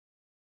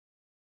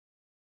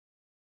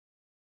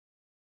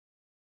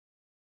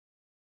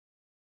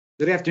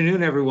Good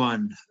afternoon,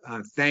 everyone.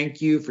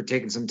 Thank you for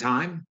taking some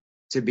time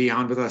to be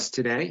on with us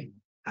today.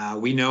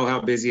 We know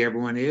how busy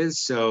everyone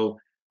is, so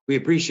we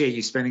appreciate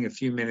you spending a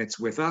few minutes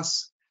with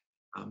us.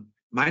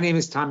 My name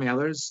is Tom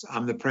Ehlers.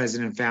 I'm the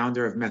president and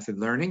founder of Method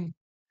Learning.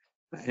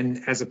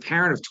 And as a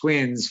parent of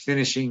twins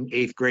finishing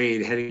 8th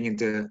grade, heading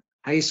into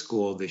high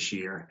school this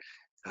year,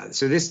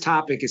 so this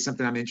topic is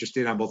something I'm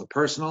interested in on both a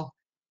personal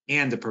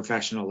and a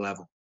professional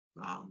level.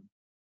 I'm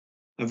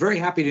very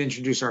happy to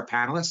introduce our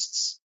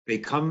panelists. They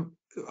come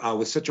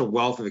with such a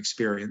wealth of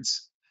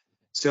experience.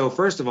 So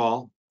first of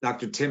all,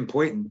 Dr. Tim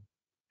Poynton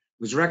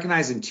was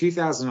recognized in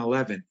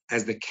 2011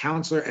 as the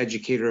Counselor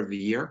Educator of the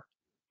Year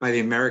by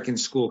the American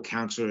School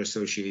Counselor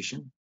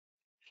Association.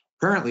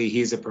 Currently,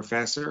 he is a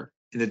professor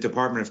in the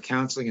Department of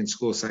Counseling and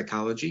School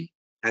Psychology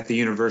at the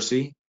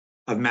University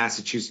of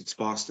Massachusetts,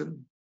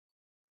 Boston.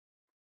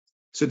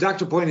 So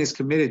Dr. Poynton is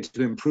committed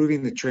to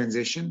improving the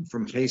transition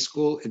from high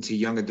school into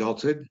young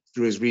adulthood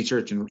through his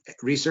research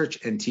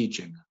and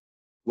teaching.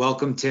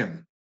 Welcome,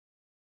 Tim.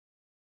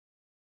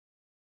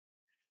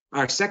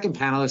 Our second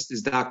panelist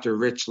is Dr.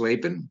 Rich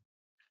Lapan.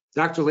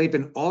 Dr.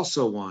 Lapan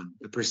also won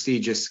the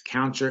prestigious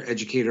Counselor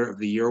Educator of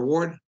the Year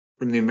Award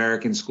from the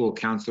American School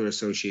Counselor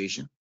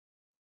Association.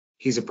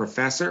 He's a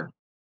professor,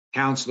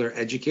 counselor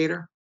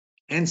educator,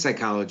 and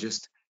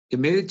psychologist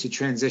committed to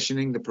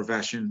transitioning the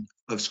profession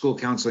of school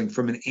counseling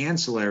from an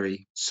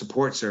ancillary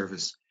support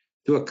service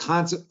to a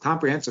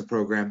comprehensive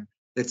program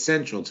that's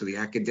central to the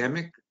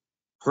academic,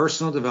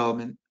 personal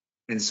development,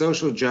 and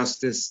social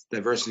justice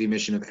diversity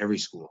mission of every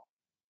school.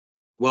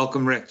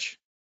 Welcome, Rich.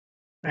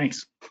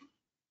 Thanks.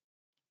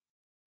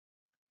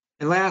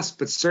 And last,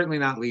 but certainly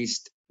not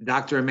least,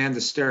 Dr.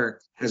 Amanda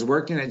Stirk has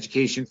worked in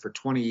education for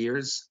 20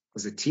 years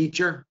as a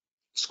teacher,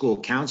 school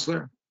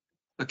counselor,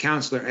 a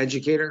counselor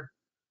educator,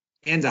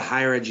 and a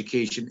higher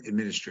education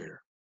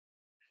administrator.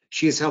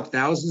 She has helped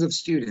thousands of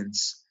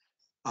students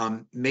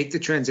make the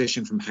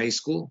transition from high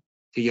school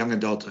to young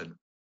adulthood.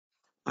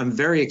 I'm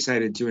very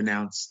excited to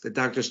announce that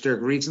Dr.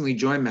 Stirk recently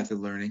joined Method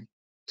Learning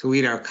to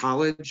lead our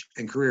college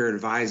and career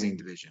advising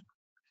division,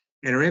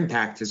 and her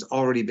impact has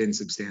already been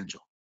substantial.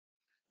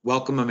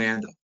 Welcome,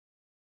 Amanda.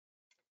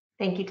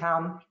 Thank you,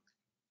 Tom.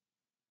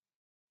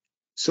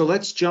 So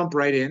let's jump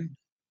right in.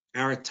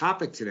 Our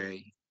topic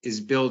today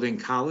is building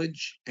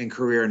college and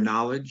career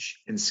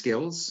knowledge and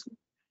skills.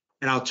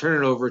 And I'll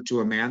turn it over to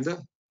Amanda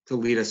to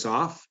lead us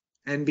off.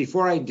 And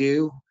before I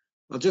do,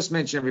 I'll just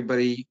mention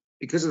everybody,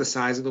 because of the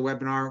size of the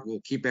webinar,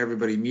 we'll keep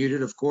everybody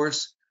muted, of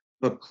course,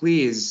 but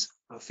please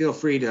feel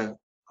free to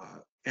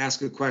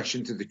ask a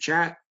question to the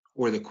chat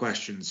or the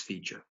questions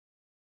feature.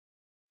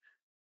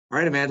 All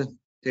right, Amanda,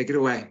 take it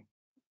away.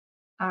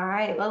 All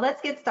right, well,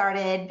 let's get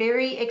started.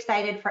 Very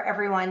excited for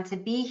everyone to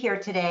be here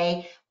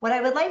today. What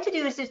I would like to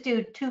do is just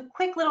do 2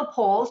 quick little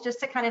polls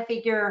just to kind of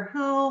figure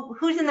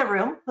who's in the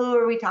room, who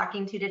are we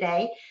talking to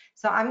today.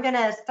 So I'm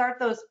gonna start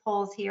those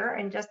polls here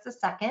in just a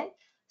second.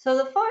 So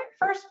the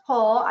first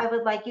poll I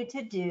would like you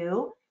to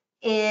do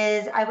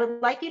is I would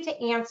like you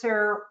to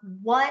answer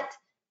what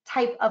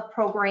type of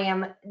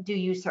program do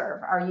you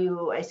serve? Are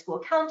you a school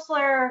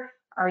counselor?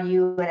 Are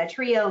you in a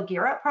TRIO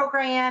Gear Up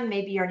program?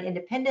 Maybe you're an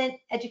independent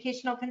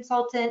educational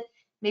consultant.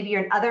 Maybe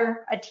you're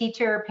a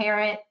teacher,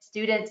 parent,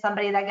 student,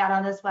 somebody that got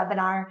on this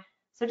webinar.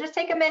 So just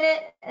take a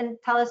minute and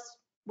tell us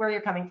where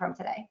you're coming from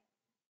today.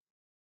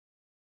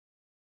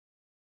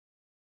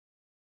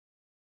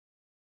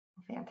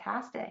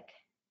 Fantastic.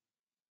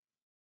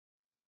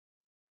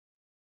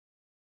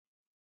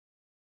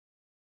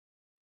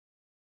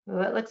 Ooh,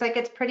 it looks like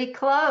it's pretty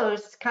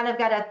close. Kind of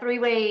got a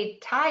 3-way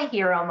tie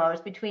here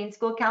almost between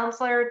school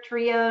counselor,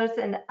 trios,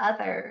 and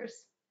others.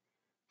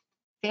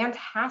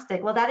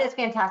 Fantastic. Well, that is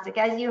fantastic.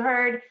 As you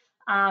heard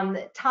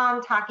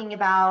Tom talking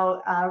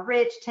about,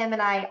 Rich, Tim,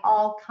 and I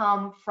all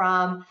come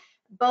from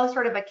both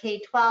sort of a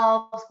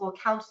K-12 school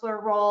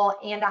counselor role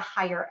and a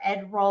higher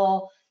ed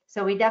role.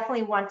 So we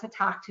definitely want to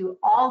talk to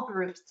all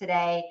groups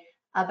today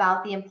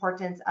about the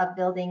importance of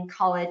building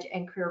college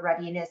and career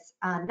readiness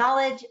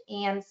knowledge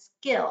and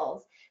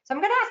skills. So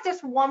I'm going to ask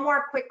just one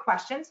more quick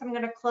question. So I'm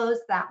going to close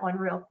that one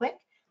real quick.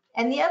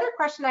 And the other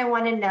question I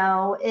want to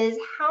know is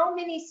how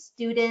many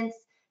students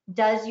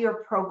does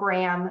your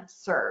program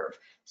serve?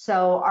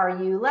 So are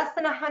you less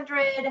than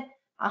 100,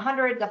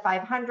 100 to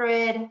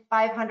 500,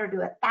 500 to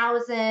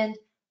 1,000,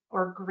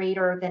 or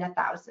greater than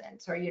 1,000?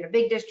 So are you in a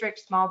big district,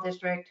 small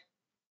district,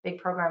 big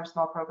program,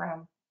 small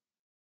program?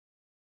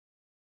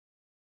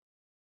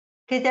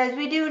 Because as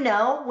we do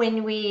know,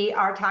 when we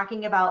are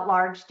talking about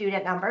large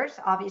student numbers,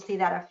 obviously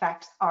that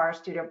affects our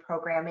student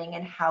programming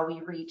and how we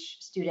reach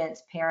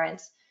students,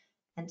 parents,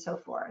 and so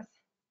forth.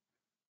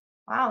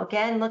 Wow,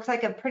 again, looks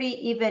like a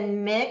pretty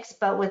even mix,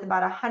 but with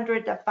about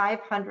 100 to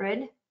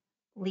 500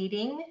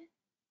 leading.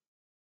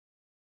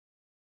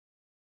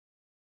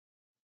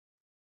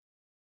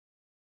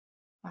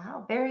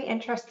 Wow, very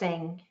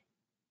interesting.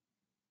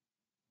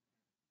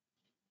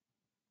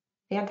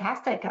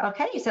 Fantastic.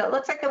 Okay, so it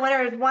looks like the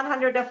winner is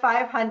 100 to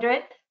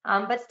 500,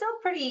 but still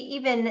pretty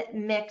even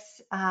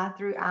mix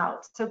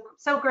throughout.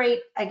 So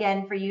great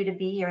again for you to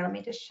be here. Let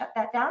me just shut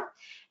that down.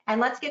 And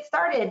let's get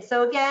started.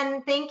 So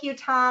again, thank you,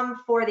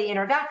 Tom, for the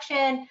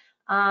introduction.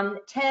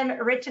 Tim,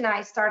 Rich, and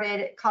I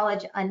started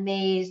College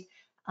Unmazed.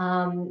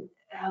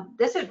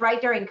 This is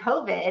right during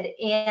COVID,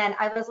 and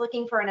I was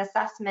looking for an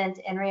assessment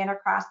and ran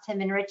across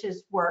Tim and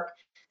Rich's work,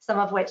 some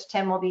of which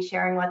Tim will be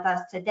sharing with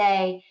us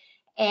today.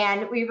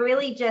 And we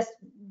really just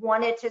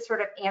wanted to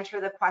sort of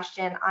answer the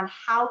question on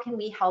how can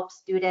we help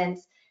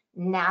students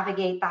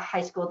navigate the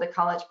high school to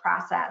college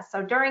process.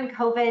 So during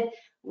COVID,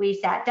 we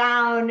sat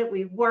down,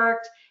 we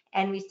worked,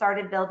 and we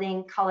started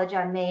building College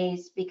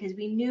Unmazed because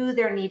we knew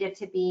there needed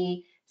to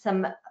be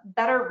some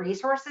better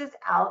resources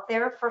out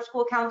there for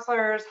school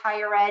counselors,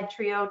 higher ed,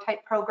 TRIO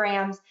type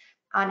programs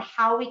on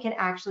how we can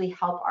actually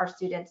help our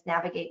students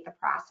navigate the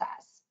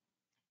process.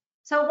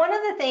 So one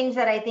of the things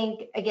that I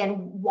think, again,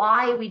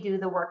 why we do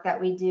the work that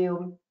we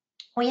do,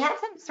 we had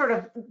some sort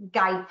of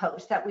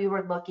guideposts that we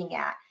were looking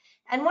at.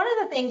 And one of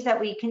the things that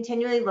we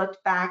continually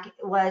looked back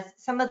was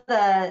some of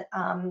the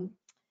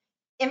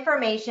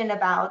information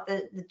about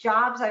the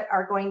jobs that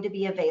are going to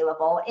be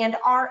available and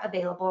are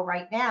available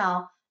right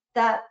now,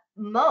 that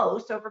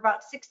most, over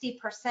about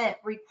 60%,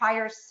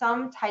 require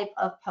some type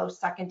of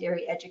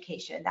post-secondary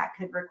education. That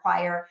could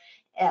require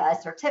a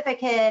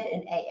certificate,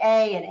 an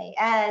AA, an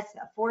AS,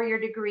 a four-year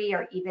degree,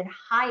 or even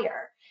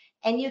higher.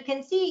 And you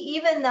can see,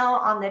 even though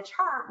on the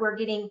chart we're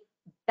getting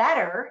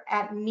better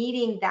at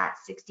meeting that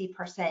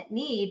 60%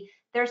 need,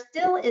 there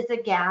still is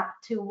a gap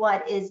to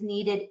what is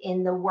needed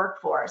in the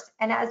workforce.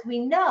 And as we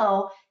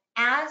know,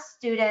 as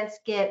students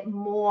get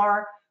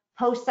more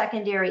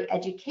post-secondary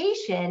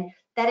education,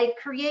 that it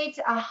creates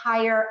a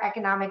higher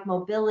economic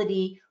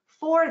mobility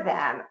for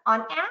them.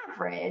 On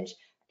average,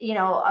 you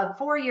know, a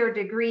four-year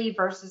degree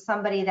versus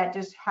somebody that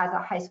just has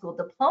a high school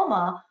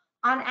diploma,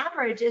 on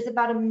average is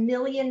about $1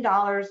 million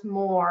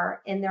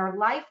more in their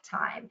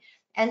lifetime.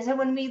 And so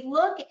when we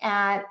look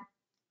at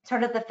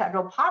sort of the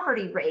federal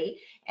poverty rate,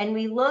 and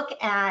we look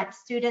at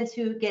students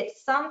who get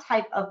some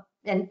type of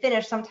and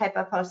finish some type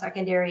of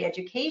post-secondary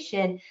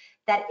education,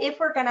 that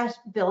if we're going to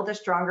build a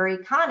stronger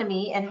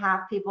economy and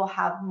have people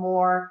have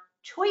more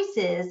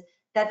choices,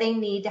 that they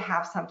need to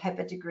have some type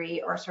of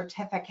degree or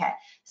certificate.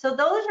 So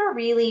those are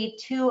really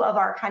two of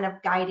our kind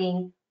of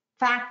guiding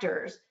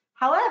factors.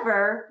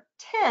 However,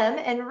 Tim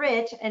and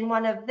Rich, in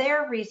one of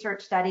their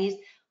research studies,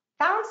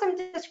 found some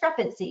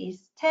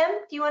discrepancies. Tim,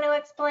 do you want to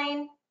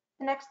explain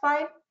the next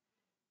slide?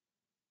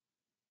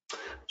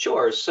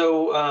 Sure.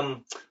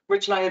 So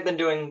Rich and I have been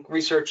doing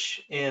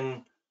research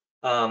in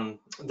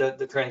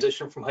the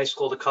transition from high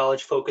school to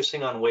college,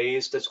 focusing on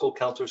ways that school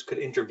counselors could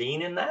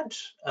intervene in that.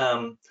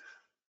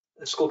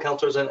 School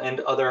counselors and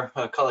other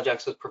college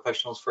access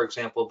professionals, for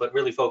example, but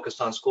really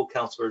focused on school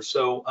counselors.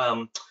 So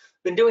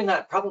been doing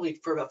that probably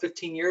for about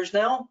 15 years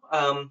now.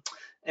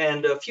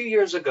 And a few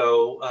years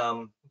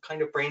ago,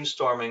 kind of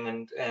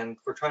brainstorming and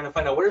we're trying to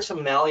find out what are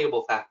some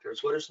malleable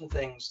factors, what are some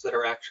things that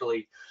are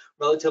actually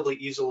relatively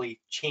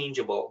easily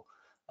changeable,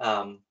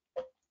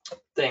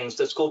 things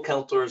that school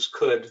counselors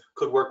could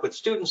work with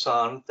students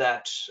on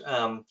that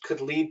could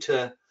lead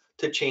to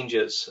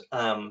changes,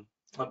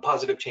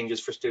 positive changes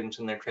for students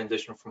in their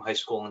transition from high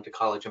school into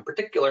college in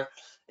particular,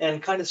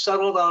 and kind of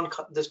settled on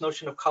this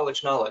notion of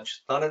college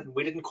knowledge.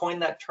 We didn't coin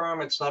that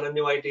term, it's not a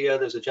new idea.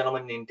 There's a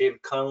gentleman named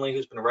David Connolly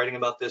who's been writing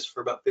about this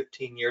for about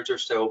 15 years or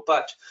so,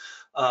 but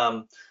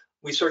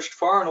we searched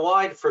far and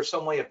wide for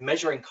some way of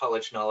measuring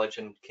college knowledge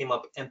and came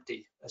up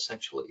empty,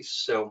 essentially.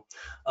 So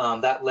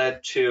that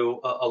led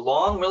to a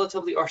long,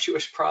 relatively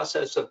arduous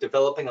process of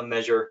developing a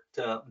measure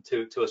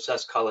to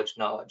assess college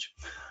knowledge.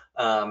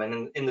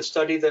 And in the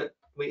study that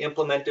we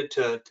implemented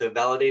to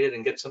validate it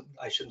and get some,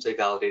 I shouldn't say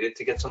validate it,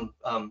 to get some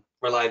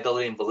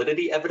reliability and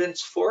validity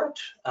evidence for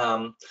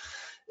it,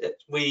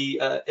 we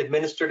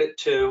administered it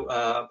to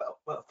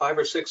about 5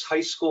 or 6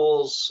 high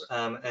schools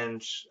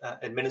and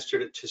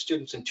administered it to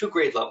students in 2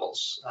 grade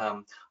levels,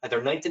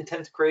 either 9th and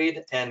 10th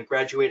grade and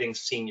graduating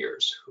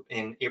seniors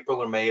in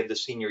April or May of the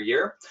senior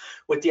year,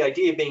 with the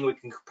idea being we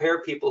can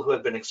compare people who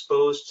have been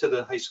exposed to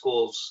the high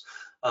school's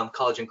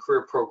college and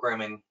career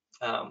programming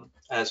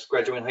as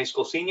graduating high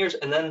school seniors,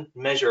 and then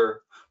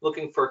measure,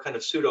 looking for kind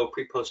of pseudo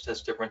pre-post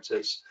test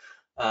differences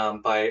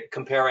by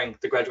comparing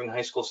the graduating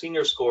high school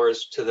senior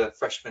scores to the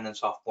freshman and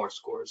sophomore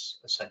scores,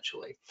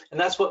 essentially. And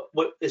that's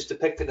what is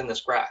depicted in this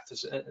graph.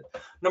 Is,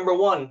 number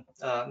one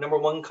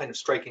kind of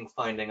striking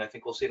finding, I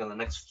think we'll see it on the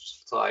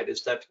next slide,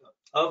 is that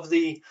of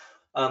the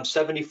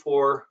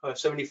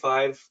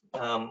 75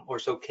 or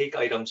so cake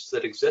items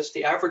that exist,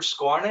 the average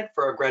score on it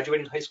for a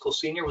graduating high school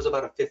senior was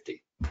about a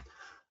 50.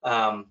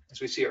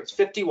 As we see here, it's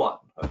 51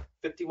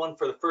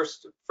 for the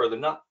first,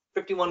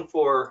 51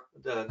 for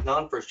the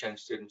non-first gen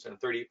students and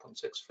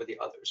 38.6 for the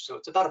others. So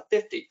it's about a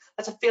 50.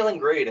 That's a failing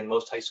grade in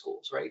most high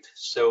schools, right?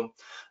 So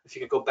if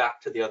you could go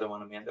back to the other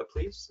one, Amanda,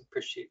 please,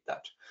 appreciate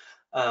that.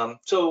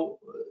 So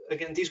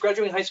again, these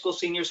graduating high school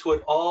seniors who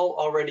had all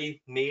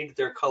already made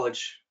their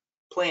college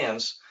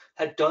plans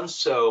had done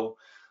so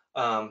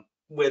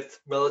with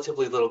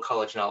relatively little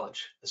college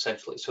knowledge,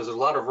 essentially. So there's a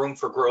lot of room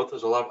for growth.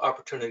 There's a lot of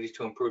opportunity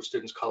to improve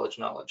students' college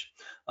knowledge.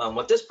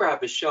 What this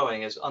graph is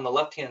showing is on the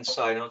left-hand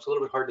side, and it's a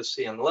little bit hard to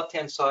see, on the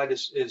left-hand side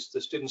is the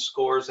students'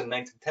 scores in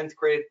 9th and 10th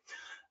grade,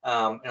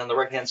 and on the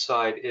right-hand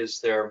side is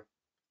their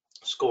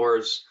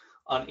scores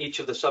on each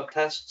of the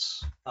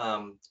subtests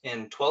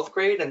in 12th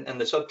grade, and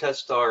the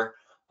subtests are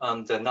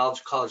the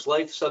Knowledge College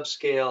Life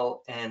subscale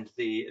and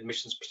the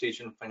Admissions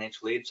Procedure and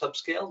Financial Aid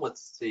subscale, with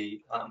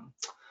the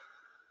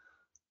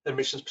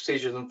Admissions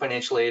Procedures and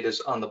Financial Aid is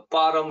on the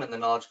bottom and the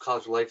Knowledge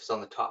College Life is on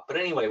the top. But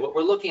anyway, what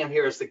we're looking at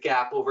here is the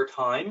gap over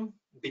time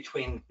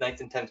between 9th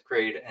and 10th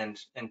grade and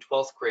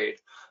 12th grade.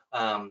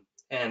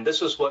 And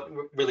this is what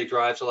really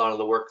drives a lot of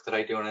the work that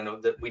I do, and I know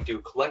that we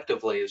do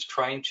collectively, is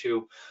trying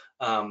to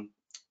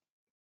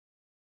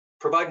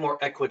provide more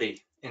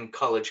equity in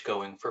college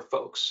going for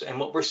folks. And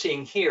what we're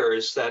seeing here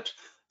is that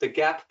the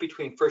gap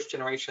between first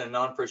generation and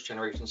non-first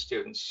generation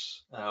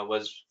students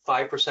was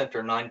 5%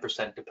 or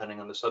 9%, depending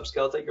on the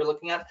subscale that you're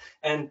looking at.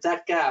 And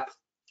that gap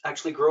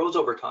actually grows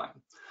over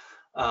time.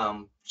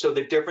 So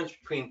the difference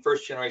between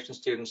first generation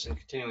students and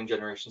continuing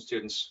generation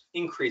students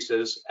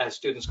increases as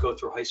students go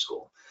through high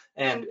school.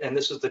 And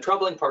this is the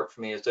troubling part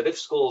for me, is that if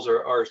schools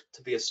are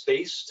to be a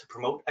space to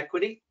promote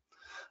equity,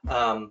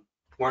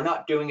 we're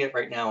not doing it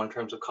right now in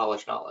terms of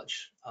college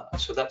knowledge.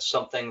 So that's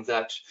something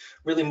that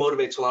really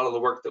motivates a lot of the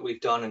work that we've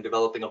done in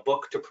developing a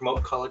book to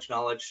promote college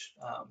knowledge,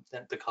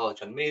 the College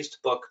Unmazed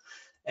book,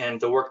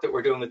 and the work that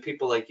we're doing with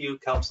people like you,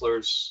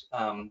 counselors,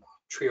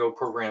 TRIO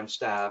program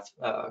staff,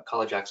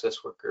 college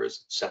access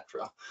workers,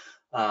 etc.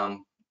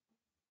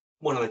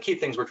 One of the key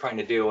things we're trying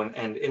to do,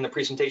 and in the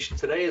presentation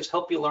today, is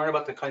help you learn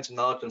about the kinds of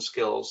knowledge and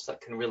skills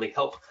that can really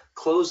help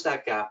close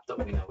that gap that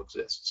we know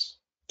exists.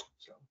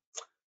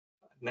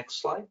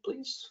 Next slide,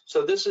 please.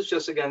 So this is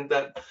just, again,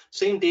 that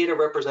same data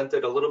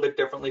represented a little bit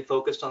differently,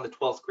 focused on the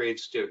 12th grade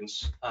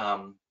students.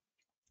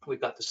 We've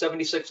got the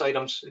 76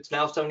 items. It's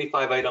now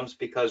 75 items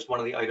because one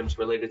of the items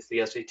related to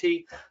the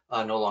SAT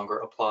no longer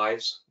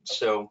applies.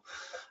 So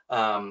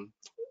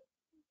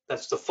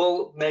that's the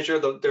full measure.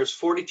 There's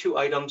 42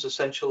 items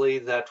essentially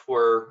that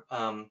were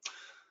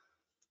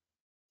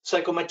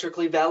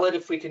psychometrically valid,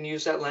 if we can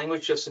use that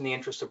language, just in the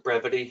interest of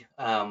brevity.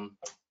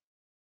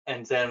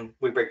 And then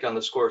we break down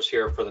the scores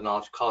here for the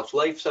Knowledge College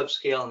Life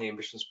subscale and the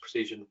Admissions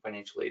Procedure and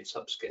Financial Aid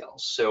subscale.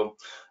 So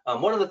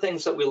one of the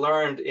things that we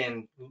learned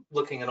in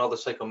looking at all the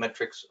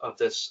psychometrics of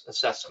this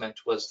assessment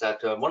was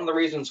that one of the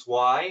reasons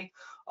why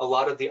a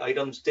lot of the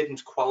items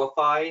didn't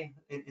qualify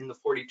in the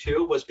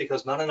 42 was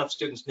because not enough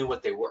students knew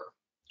what they were.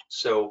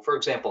 So, for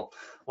example,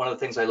 one of the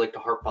things I like to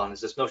harp on is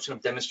this notion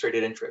of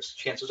demonstrated interest.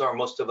 Chances are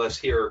most of us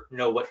here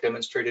know what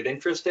demonstrated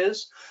interest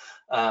is.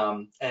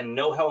 And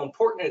know how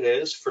important it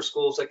is for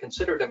schools that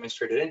consider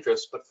demonstrated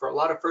interest, but for a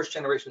lot of first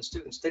generation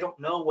students, they don't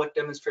know what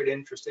demonstrated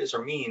interest is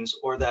or means,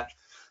 or that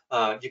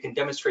you can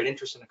demonstrate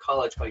interest in a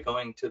college by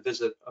going to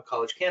visit a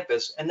college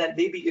campus, and that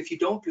maybe if you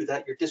don't do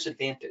that, you're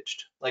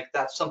disadvantaged. Like,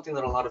 that's something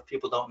that a lot of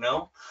people don't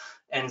know,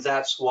 and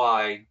that's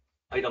why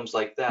items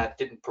like that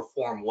didn't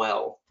perform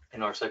well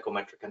in our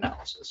psychometric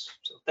analysis.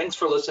 So thanks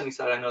for listening.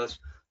 I know this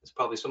is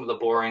probably some of the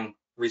boring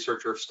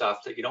researcher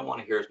stuff that you don't want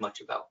to hear as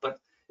much about, but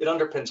it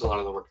underpins a lot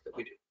of the work that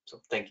we do. So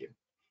thank you.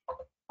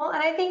 Well,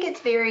 and I think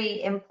it's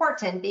very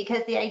important,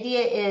 because the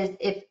idea is,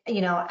 if,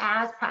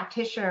 as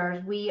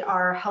practitioners, we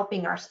are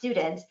helping our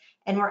students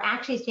and we're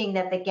actually seeing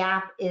that the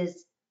gap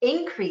is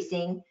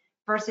increasing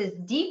versus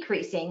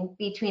decreasing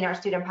between our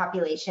student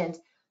populations,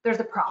 there's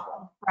a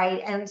problem,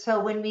 right? And so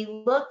when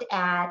we looked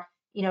at,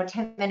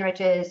 Tim and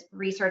Rich's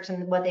research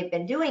and what they've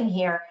been doing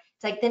here,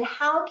 it's like, then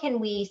how can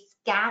we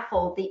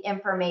scaffold the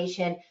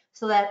information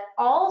so that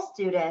all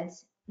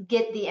students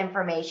get the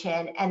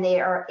information and they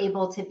are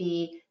able to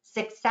be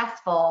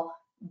successful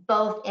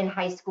both in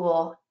high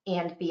school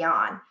and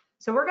beyond?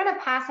 So we're going to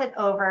pass it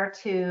over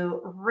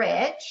to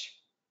Rich.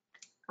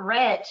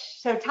 Rich,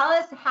 so tell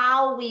us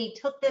how we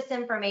took this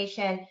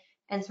information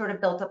and sort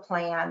of built a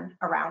plan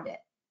around it.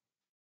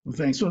 Well,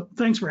 thanks. So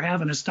thanks for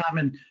having us, Tom.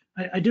 And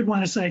I did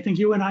want to say, I think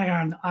you and I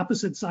are on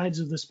opposite sides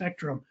of the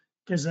spectrum,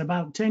 because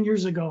about 10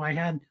 years ago, I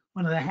had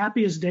one of the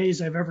happiest days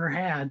I've ever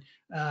had,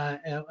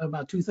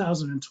 about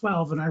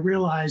 2012, and I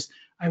realized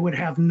I would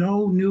have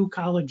no new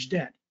college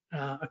debt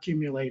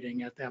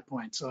accumulating at that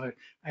point. So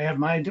I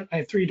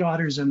have 3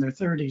 daughters in their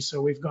 30s,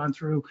 so we've gone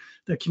through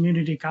the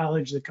community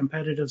college, the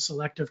competitive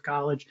selective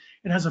college,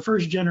 and as a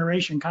first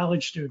generation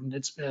college student,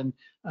 it's been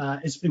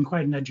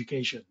quite an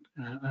education,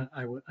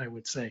 I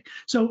would say.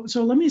 So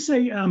let me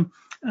say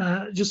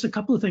just a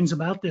couple of things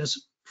about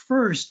this.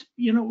 First,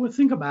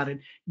 think about it: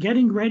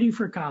 getting ready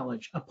for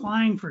college,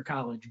 applying for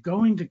college,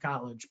 going to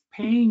college,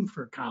 paying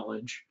for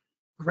college,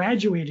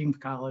 graduating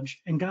from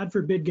college, and God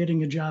forbid,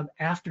 getting a job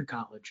after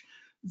college.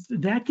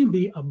 That can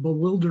be a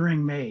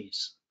bewildering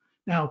maze.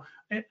 Now,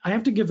 I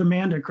have to give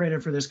Amanda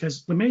credit for this,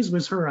 because the maze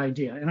was her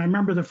idea. And I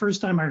remember the first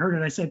time I heard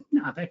it, I said,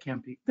 no, that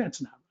can't be,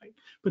 that's not right.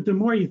 But the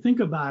more you think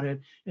about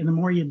it and the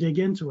more you dig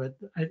into it,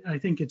 I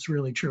think it's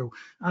really true.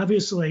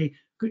 Obviously,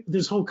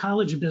 this whole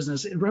college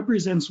business, it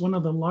represents one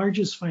of the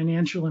largest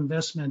financial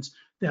investments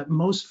that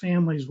most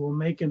families will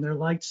make in their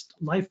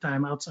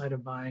lifetime outside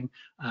of buying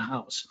a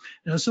house.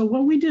 So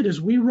what we did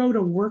is we wrote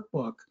a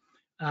workbook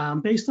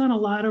based on a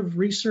lot of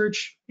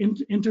research,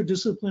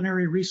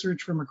 interdisciplinary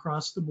research from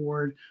across the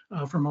board,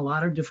 from a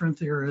lot of different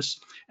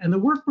theorists. And the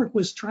workbook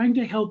was trying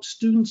to help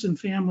students and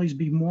families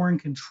be more in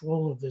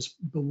control of this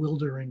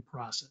bewildering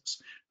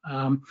process.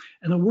 And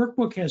the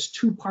workbook has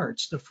two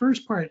parts. The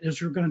first part,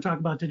 as we're going to talk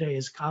about today,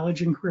 is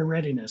college and career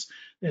readiness.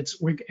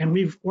 And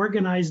we've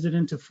organized it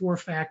into 4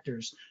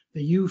 factors: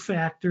 the U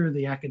factor,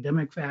 the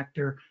academic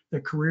factor,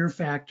 the career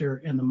factor,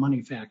 and the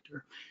money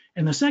factor.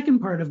 And the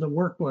second part of the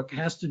workbook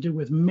has to do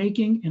with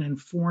making an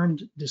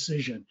informed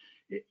decision.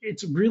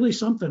 It's really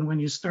something when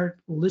you start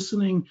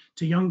listening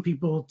to young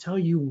people tell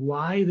you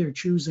why they're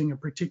choosing a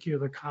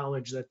particular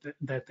college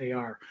that they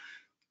are.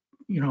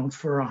 You know,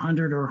 for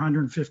 $100 or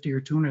 $150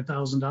 or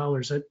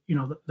 $200,000, that, you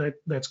know,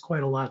 that's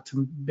quite a lot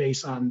to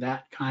base on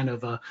that kind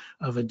of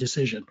a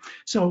decision.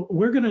 So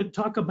we're going to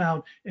talk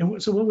about,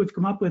 and so what we've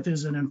come up with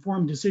is an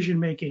informed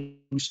decision-making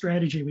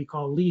strategy we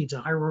call LEADS,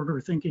 a higher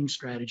order thinking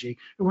strategy.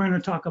 And we're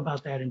going to talk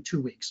about that in 2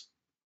 weeks.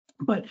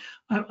 But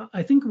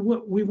I think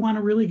what we want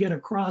to really get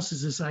across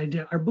is this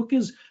idea. Our book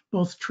is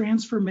both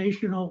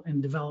transformational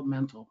and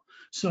developmental.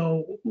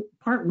 So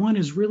part 1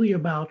 is really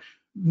about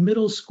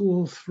middle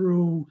school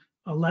through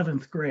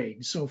 11th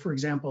grade. So for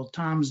example,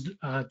 Tom's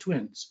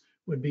twins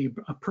would be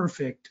a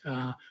perfect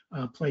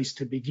place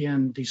to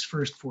begin these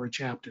first 4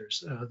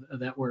 chapters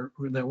that we're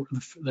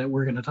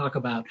going to talk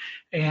about.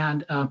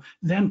 And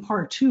then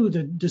part 2,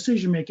 the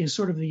decision making, is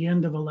sort of the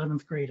end of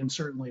 11th grade and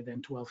certainly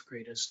then 12th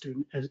grade as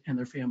students and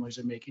their families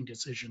are making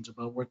decisions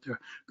about what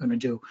they're going to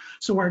do.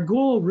 So our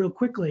goal, real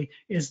quickly,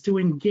 is to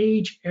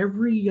engage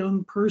every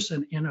young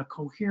person in a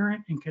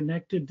coherent and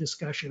connected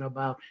discussion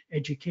about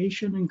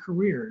education and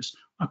careers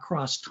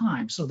across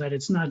time, so that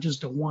it's not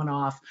just a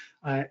one-off,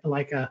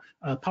 like a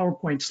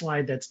PowerPoint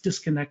slide that's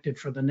disconnected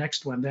for the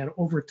next one, that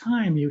over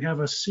time you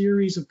have a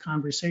series of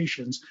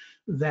conversations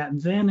that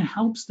then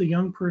helps the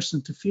young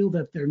person to feel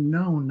that they're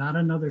known, not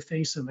another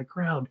face in the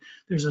crowd.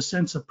 There's a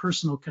sense of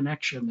personal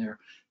connection there.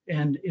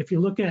 And if you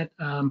look at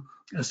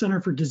a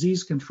Center for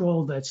Disease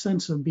Control, that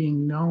sense of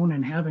being known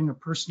and having a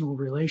personal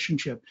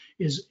relationship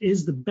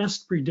is the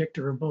best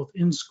predictor of both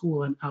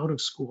in-school and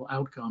out-of-school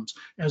outcomes,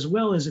 as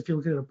well as, if you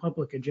look at a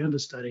public agenda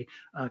study,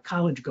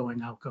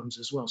 college-going outcomes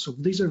as well. So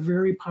these are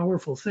very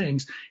powerful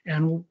things.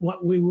 And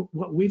what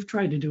we've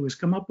tried to do is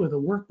come up with a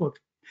workbook.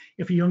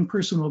 If a young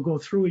person will go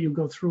through it, you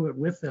go through it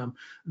with them,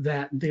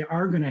 that they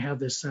are going to have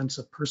this sense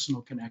of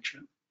personal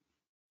connection.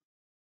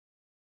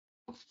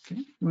 Okay,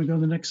 you want to go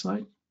to the next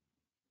slide?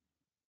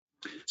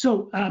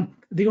 So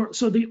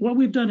what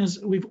we've done is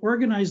we've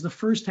organized the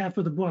first half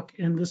of the book,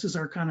 and this is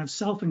our kind of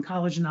self and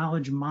college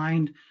knowledge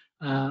mind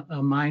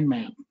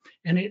map,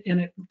 and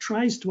it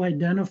tries to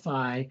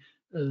identify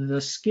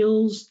the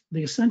skills,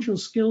 the essential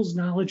skills,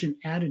 knowledge, and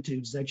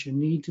attitudes that you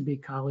need to be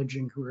college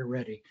and career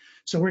ready.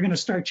 So we're going to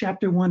start.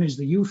 Chapter 1 is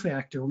the U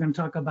factor. We're going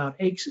to talk about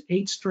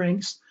 8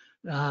 strengths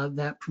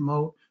that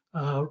promote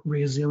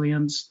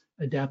resilience,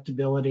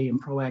 adaptability,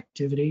 and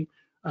proactivity.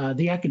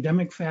 The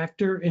academic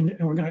factor, and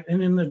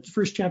in the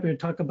first chapter to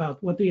talk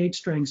about what the 8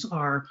 strengths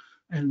are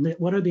and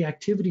what are the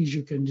activities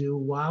you can do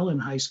while in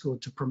high school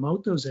to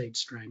promote those 8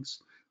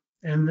 strengths.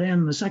 And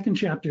then the second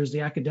chapter is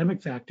the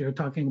academic factor,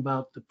 talking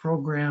about the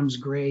programs,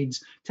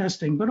 grades,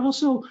 testing, but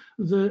also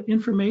the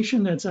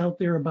information that's out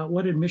there about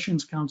what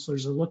admissions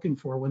counselors are looking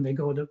for when they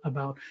go to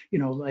about, you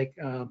know, like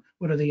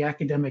what are the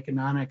academic and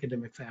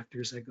non-academic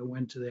factors that go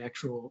into the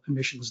actual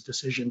admissions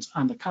decisions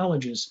on the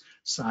college's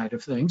side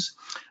of things.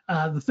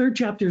 The third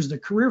chapter is the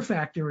career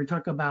factor. We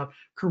talk about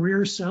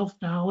career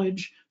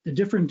self-knowledge, the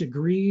different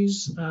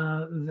degrees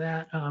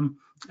that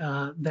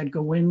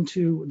go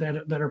into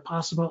that are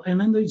possible, and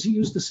then they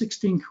use the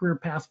 16 career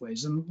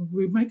pathways. And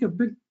we make a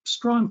big,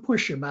 strong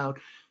push about,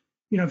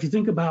 you know, if you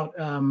think about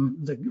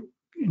the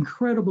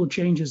incredible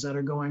changes that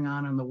are going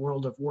on in the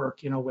world of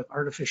work, you know, with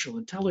artificial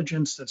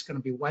intelligence that's going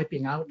to be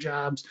wiping out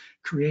jobs,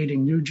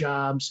 creating new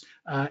jobs.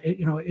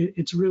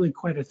 It's really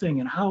quite a thing.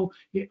 And how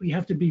we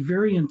have to be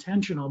very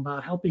intentional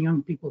about helping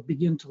young people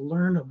begin to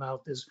learn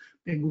about this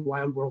big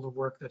wild world of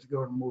work that they're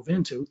going to move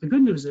into. The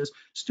good news is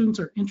students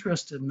are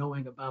interested in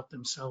knowing about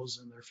themselves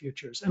and their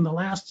futures. And the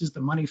last is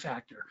the money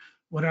factor.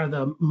 What are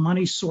the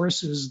money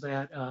sources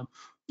that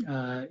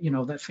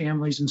that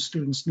families and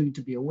students need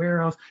to be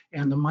aware of,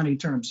 and the money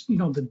terms. You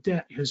know, the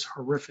debt is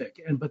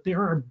horrific, but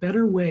there are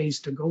better ways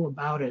to go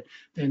about it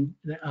than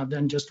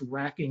just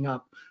racking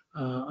up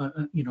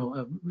an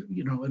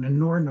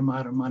inordinate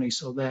amount of money,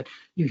 so that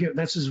you hear,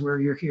 this is where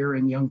you're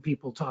hearing young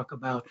people talk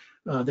about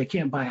they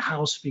can't buy a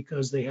house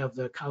because they have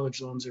the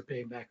college loans they're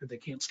paying back, or they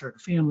can't start a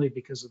family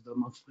because of the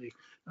monthly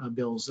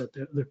bills that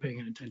they're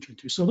paying attention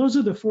to. So those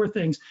are the 4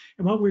 things.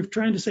 And what we're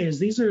trying to say is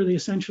these are the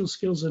essential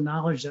skills and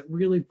knowledge that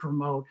really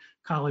promote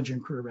college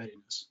and career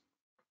readiness.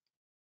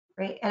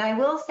 Great. And I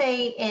will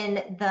say in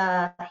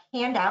the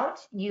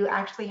handout, you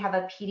actually have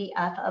a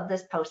PDF of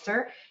this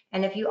poster.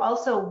 And if you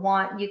also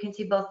want, you can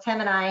see both Tim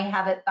and I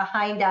have it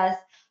behind us.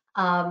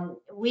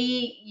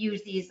 We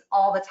use these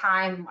all the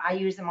time. I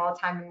use them all the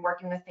time in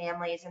working with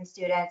families and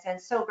students. And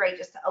it's so great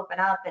just to open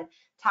up and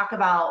talk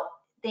about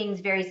things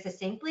very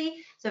succinctly.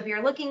 So if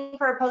you're looking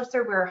for a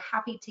poster, we're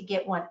happy to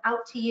get one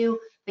out to you,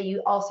 but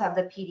you also have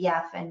the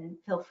PDF and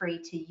feel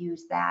free to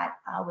use that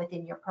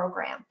within your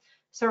program.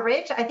 So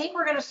Rich, I think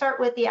we're going to start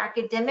with the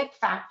academic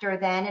factor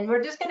then, and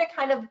we're just going to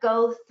kind of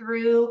go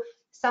through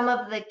some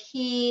of the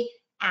key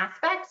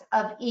aspects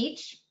of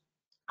each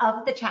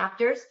of the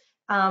chapters.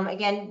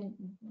 Again,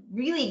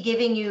 really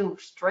giving you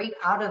straight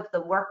out of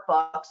the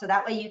workbook, so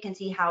that way you can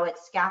see how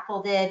it's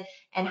scaffolded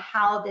and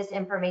how this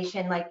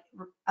information, like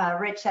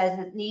Rich says,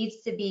 it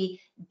needs to be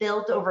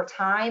built over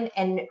time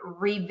and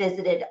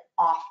revisited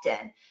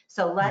often.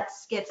 So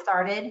let's get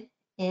started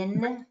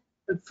in.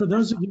 For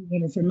those of you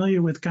that are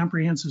familiar with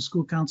comprehensive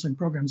school counseling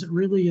programs, it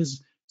really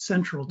is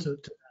central to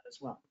that as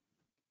well.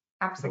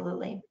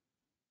 Absolutely.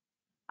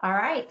 All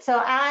right.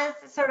 So as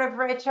sort of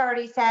Rich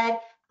already said,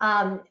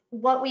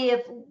 what we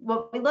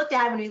looked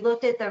at when we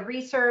looked at the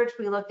research,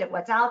 we looked at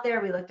what's out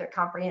there, we looked at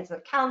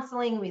comprehensive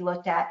counseling, we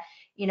looked at,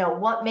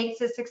 what makes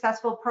a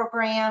successful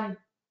program.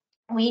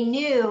 We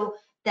knew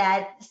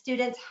that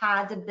students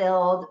had to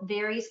build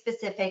very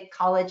specific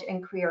college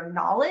and career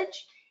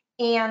knowledge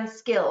and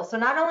skills. So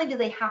not only do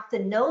they have to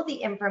know the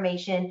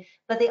information,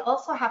 but they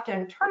also have to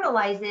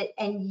internalize it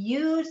and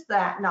use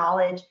that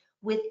knowledge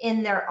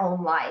within their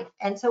own life.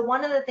 And so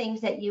one of the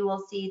things that you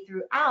will see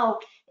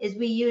throughout is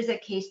we use a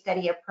case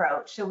study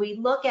approach. So we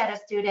look at a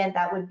student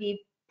that would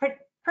be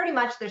pretty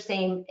much their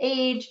same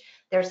age,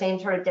 their same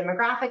sort of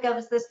demographic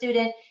as the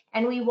student,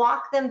 and we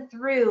walk them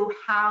through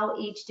how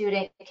each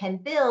student can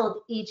build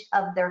each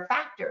of their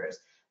factors.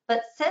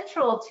 But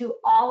central to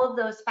all of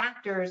those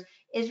factors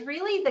is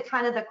really the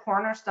kind of the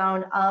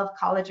cornerstone of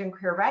college and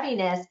career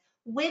readiness,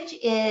 which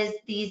is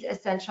these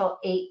essential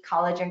 8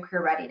 college and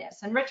career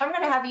readiness. And Rich, I'm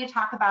going to have you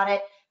talk about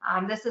it.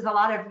 This is a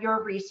lot of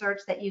your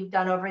research that you've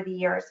done over the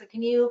years. So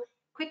can you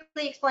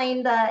quickly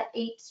explain the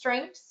 8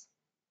 strengths?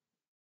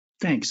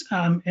 Thanks.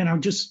 And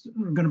I'm just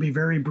going to be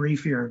very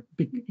brief here.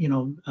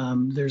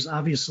 There's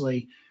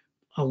obviously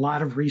a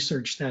lot of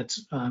research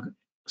that's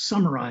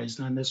summarized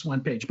on this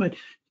one page, but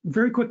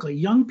very quickly,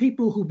 young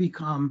people who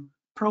become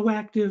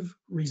proactive,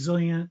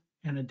 resilient,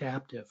 and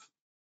adaptive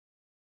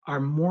are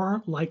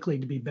more likely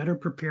to be better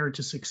prepared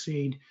to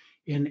succeed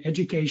in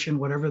education,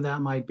 whatever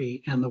that might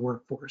be, and the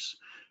workforce.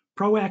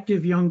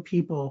 Proactive young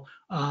people,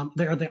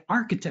 they're the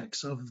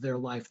architects of their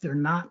life. They're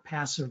not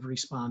passive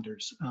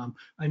responders.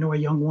 I know a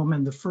young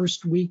woman, the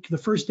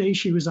first day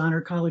she was on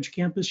her college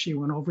campus, she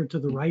went over to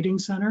the Writing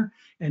Center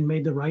and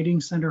made the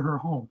Writing Center her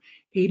home.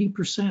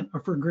 80%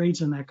 of her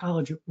grades in that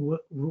college,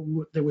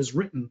 there was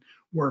written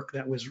work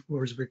that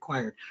was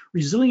required.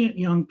 Resilient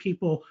young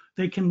people,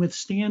 they can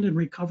withstand and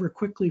recover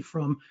quickly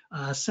from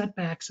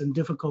setbacks and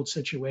difficult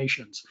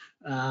situations.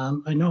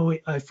 I know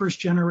a first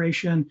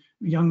generation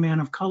young man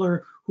of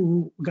color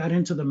who got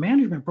into the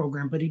management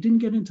program, but he didn't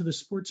get into the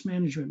sports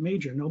management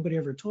major. Nobody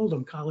ever told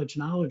him college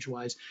knowledge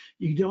wise,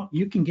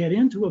 you can get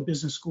into a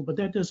business school, but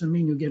that doesn't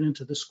mean you get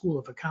into the school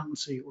of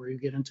accountancy or you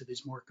get into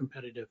these more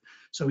competitive.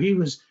 So he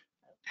was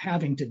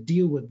having to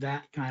deal with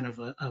that kind of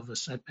a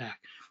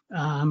setback.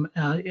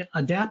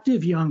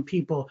 Adaptive young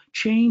people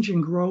change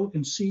and grow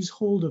and seize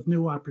hold of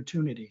new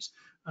opportunities.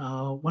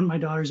 One of my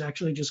daughters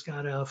actually just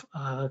got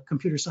a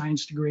computer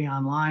science degree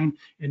online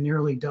and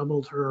nearly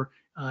doubled her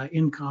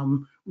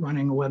income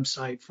running a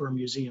website for a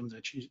museum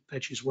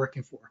that she's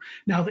working for.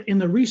 Now, in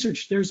the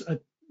research, there's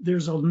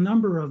a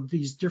number of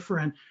these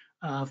different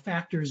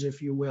factors,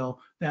 if you will,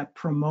 that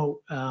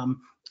promote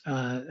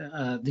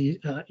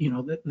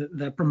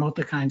that promote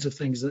the kinds of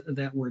things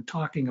that we're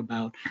talking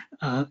about,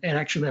 and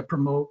actually that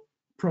promote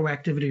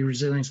proactivity,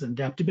 resilience, and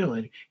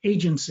adaptability.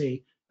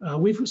 Agency.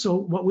 So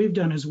what we've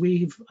done is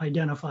we've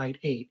identified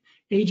 8.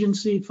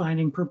 Agency,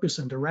 finding purpose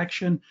and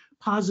direction,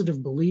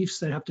 positive beliefs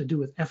that have to do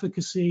with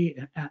efficacy,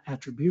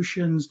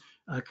 attributions,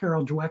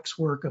 Carol Dweck's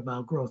work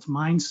about growth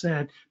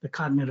mindset, the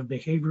cognitive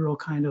behavioral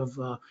kind of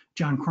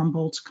John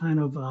Krumbolt's kind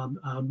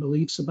of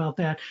beliefs about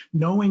that.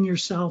 Knowing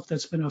yourself,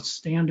 that's been a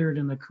standard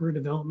in the career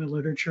development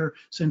literature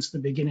since the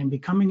beginning.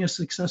 Becoming a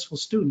successful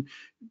student.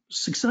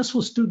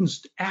 Successful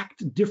students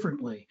act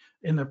differently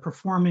in the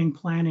performing,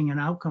 planning, and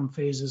outcome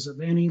phases of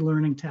any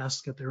learning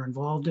task that they're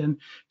involved in.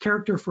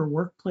 Character for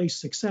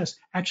workplace success,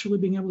 actually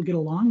being able to get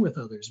along with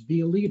others, be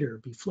a leader,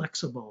 be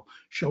flexible,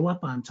 show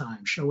up on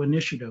time, show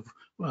initiative,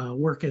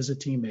 work as a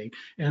teammate.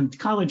 And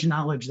college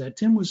knowledge that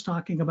Tim was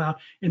talking about,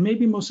 and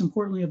maybe most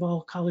importantly of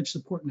all, college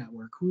support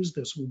network. Who's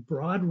this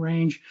broad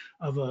range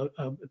of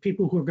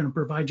people who are going to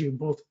provide you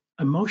both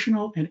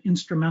emotional and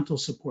instrumental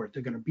support.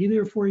 They're going to be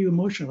there for you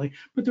emotionally,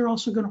 but they're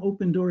also going to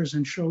open doors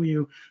and show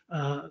you.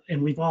 And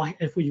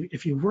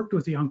if you've worked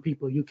with young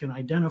people, you can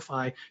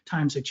identify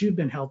times that you've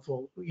been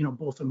helpful,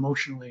 both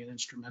emotionally and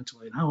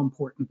instrumentally, and how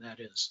important that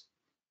is.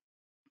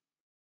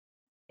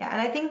 Yeah, and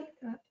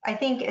I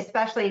think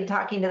especially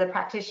talking to the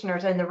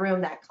practitioners in the room,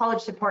 that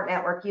college support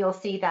network, you'll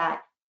see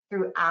that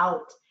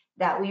throughout,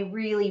 that we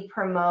really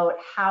promote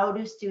how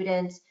do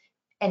students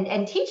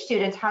and teach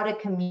students how to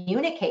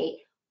communicate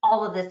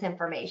all of this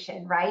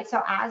information, right?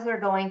 So as they're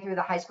going through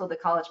the high school to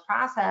college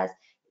process,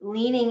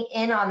 leaning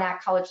in on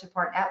that college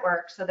support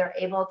network so they're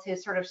able to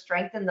sort of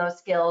strengthen those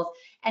skills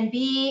and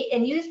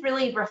use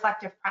really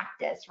reflective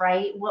practice,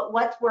 right?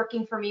 What's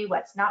working for me,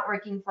 what's not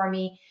working for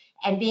me,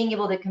 and being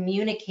able to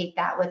communicate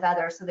that with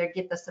others so they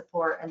get the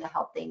support and the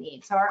help they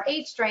need. So our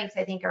 8 strengths,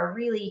 I think, are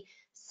really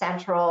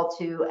central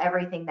to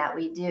everything that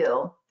we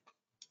do.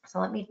 So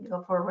let me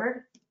go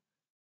forward.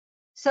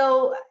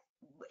 So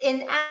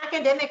in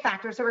academic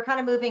factors, so we're kind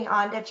of moving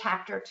on to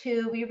chapter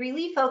 2, we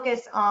really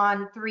focus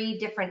on 3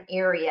 different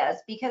areas,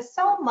 because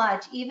so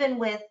much, even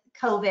with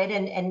COVID,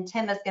 and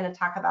Tim is going to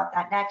talk about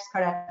that next,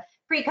 kind of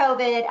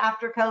pre-COVID,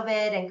 after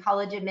COVID, and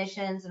college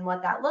admissions and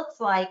what that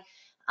looks like.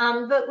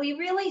 But we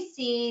really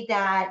see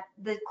that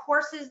the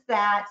courses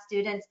that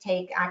students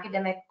take,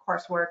 academic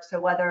coursework, so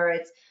whether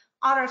it's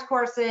honors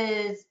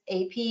courses,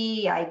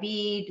 AP,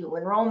 IB, dual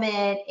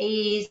enrollment,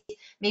 A's,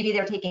 maybe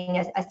they're taking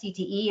a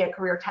CTE, a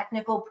career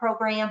technical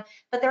program,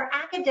 but their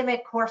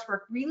academic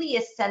coursework really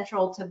is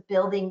central to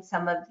building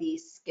some of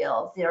these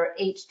skills, their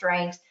 8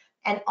 strengths,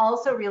 and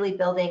also really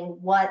building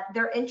what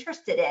they're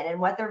interested in and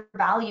what their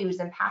values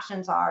and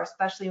passions are,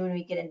 especially when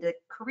we get into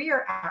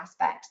career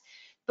aspects.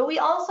 But we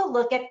also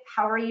look at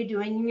how are you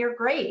doing in your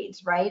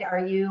grades, right? Are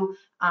you,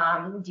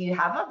 do you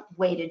have a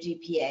weighted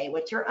GPA?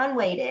 What's your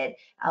unweighted?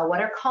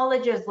 What are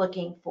colleges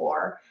looking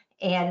for?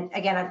 And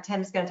again,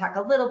 Tim's going to talk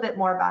a little bit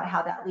more about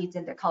how that leads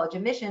into college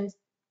admissions.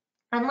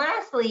 And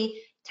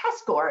lastly, test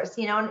scores,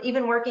 you know, and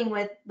even working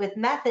with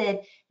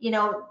Method, you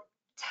know,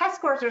 test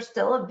scores are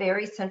still a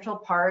very central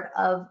part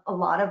of a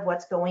lot of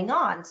what's going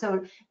on.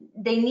 So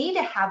they need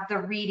to have the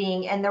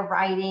reading and the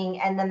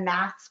writing and the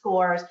math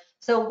scores.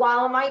 So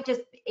while it might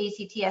just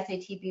ACT,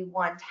 SAT be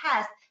one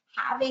test,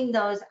 having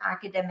those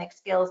academic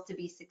skills to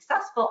be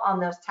successful on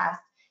those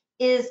tests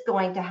is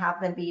going to have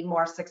them be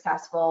more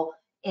successful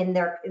in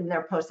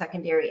their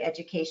post-secondary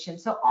education.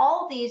 So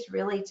all these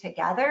really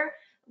together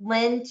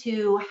lend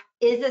to,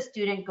 is a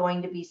student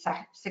going to be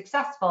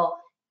successful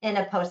in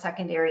a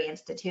post-secondary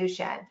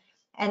institution?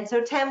 And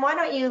so Tim, why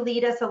don't you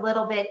lead us a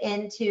little bit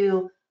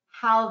into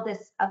how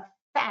this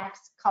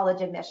affects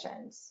college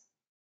admissions?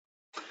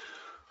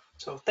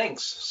 So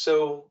thanks.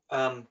 So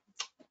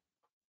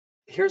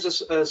here's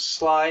a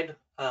slide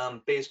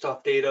based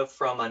off data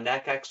from a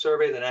NACAC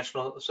survey, the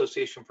National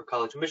Association for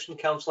College Admission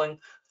Counseling.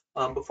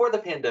 Before the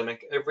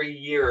pandemic, every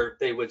year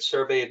they would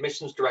survey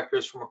admissions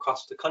directors from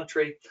across the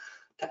country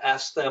to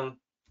ask them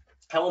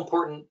how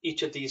important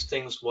each of these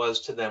things was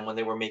to them when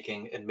they were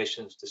making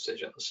admissions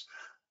decisions.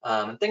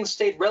 And things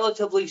stayed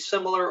relatively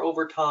similar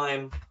over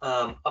time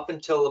up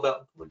until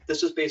about,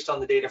 this is based on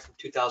the data from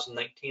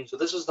 2019. So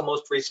this is the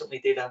most recent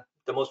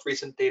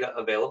data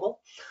available.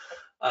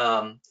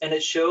 And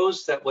it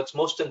shows that what's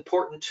most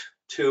important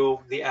to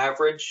the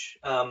average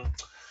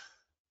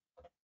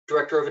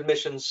director of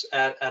admissions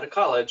at a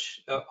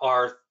college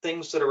are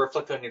things that are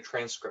reflected on your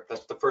transcript.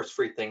 That's the first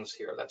 3 things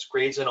here. That's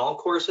grades in all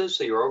courses,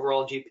 so your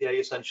overall GPA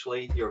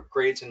essentially, your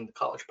grades in the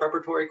college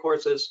preparatory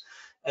courses,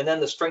 and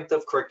then the strength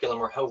of curriculum,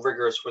 or how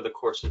rigorous were the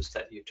courses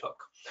that you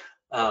took.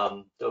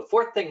 The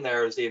 4th thing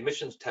there is the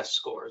admissions test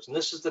scores, and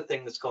this is the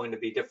thing that's going to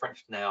be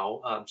different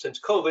now since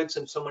COVID,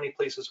 since so many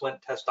places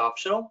went test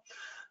optional.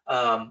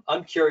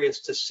 I'm curious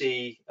to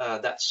see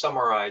that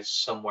summarized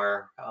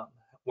somewhere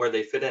where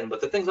they fit in,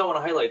 but the things I want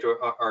to highlight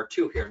are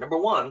 2 here. Number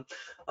 1,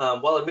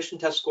 while admission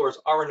test scores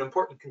are an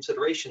important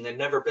consideration, they've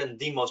never been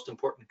the most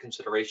important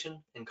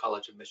consideration in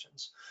college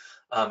admissions,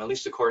 at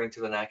least according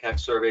to the NACAC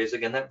surveys.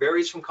 Again, that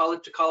varies from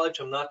college to college.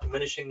 I'm not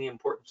diminishing the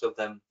importance of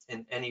them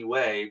in any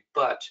way,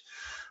 but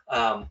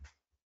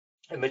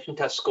admission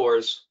test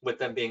scores, with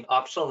them being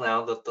optional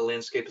now, that the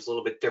landscape is a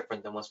little bit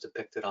different than what's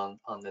depicted on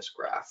this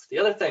graph. The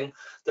other thing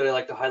that I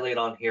like to highlight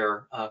on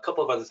here, a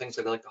couple of other things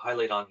that I like to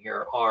highlight on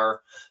here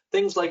are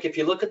things like, if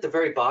you look at the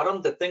very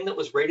bottom, the thing that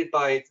was rated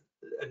by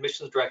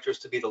admissions directors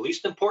to be the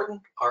least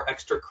important are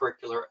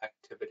extracurricular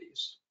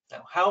activities.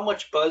 Now, how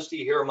much buzz do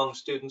you hear among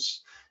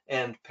students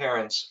and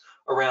parents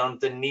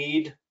around the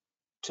need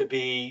to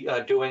be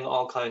doing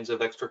all kinds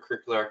of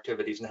extracurricular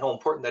activities and how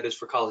important that is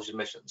for college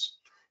admissions?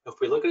 If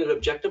we look at it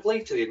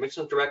objectively to the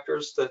admissions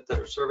directors that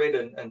are surveyed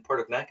and part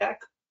of NACAC,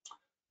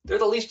 they're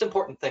the least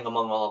important thing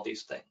among all of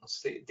these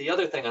things. The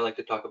other thing I like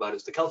to talk about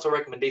is the counselor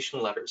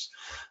recommendation letters.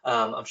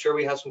 I'm sure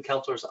we have some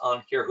counselors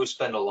on here who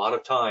spend a lot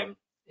of time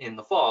in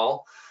the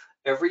fall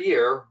every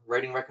year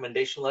writing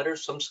recommendation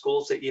letters. Some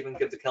schools, they even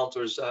give the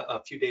counselors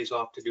a few days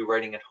off to do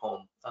writing at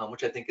home,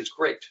 which I think is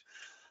great.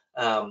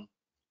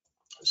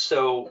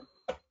 So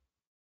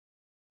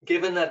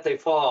given that they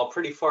fall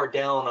pretty far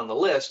down on the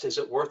list, is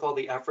it worth all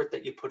the effort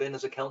that you put in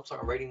as a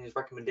counselor on writing these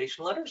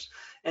recommendation letters?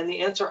 And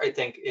the answer, I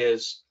think,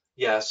 is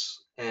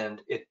yes,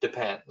 and it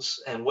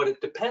depends. And what it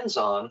depends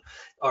on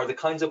are the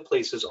kinds of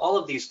places, all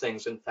of these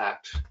things, in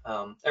fact,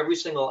 every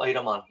single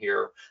item on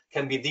here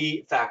can be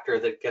the factor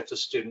that gets a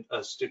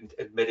student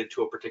admitted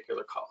to a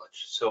particular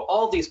college. So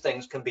all of these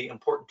things can be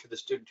important to the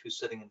student who's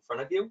sitting in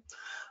front of you.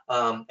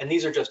 And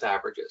these are just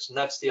averages. And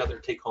that's the other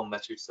take-home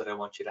message that I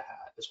want you to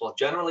have as well.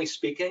 Generally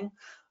speaking,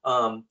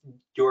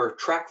 your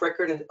track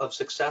record of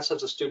success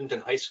as a student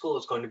in high school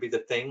is going to be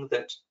the thing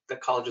that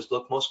colleges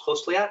look most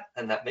closely at,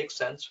 and that makes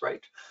sense,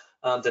 right?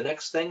 The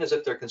next thing is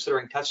if they're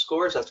considering test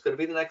scores, that's going to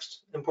be the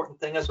next important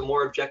thing as a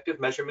more objective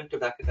measurement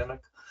of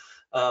academic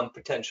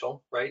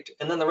potential, right?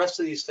 And then the rest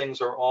of these things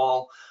are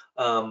all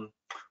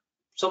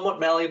somewhat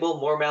malleable,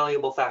 more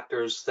malleable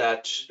factors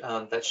that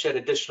shed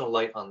additional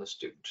light on the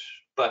student.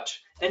 But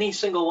any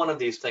single one of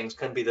these things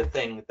can be the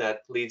thing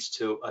that leads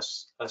to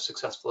a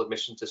successful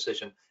admissions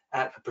decision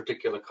at a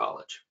particular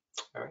college.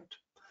 All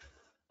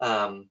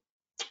right.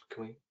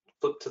 Can we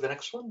flip to the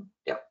next one?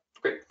 Yeah,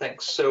 great,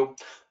 thanks. So,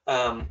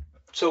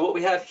 so what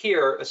we have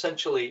here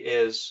essentially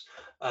is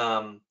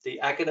the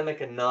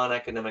academic and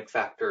non-academic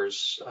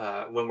factors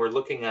when we're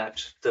looking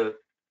at the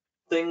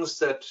things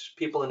that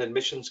people in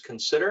admissions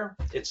consider.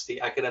 It's the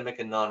academic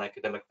and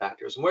non-academic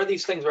factors. And where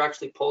these things are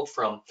actually pulled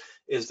from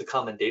is the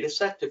Common Data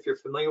Set. If you're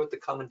familiar with the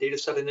Common Data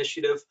Set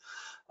initiative,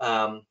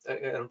 I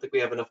don't think we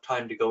have enough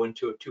time to go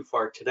into it too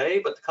far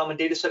today, but the Common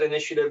Data Set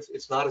initiative,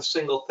 it's not a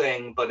single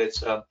thing, but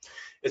it's a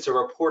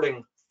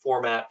reporting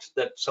format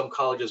that some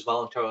colleges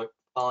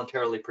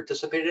voluntarily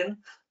participate in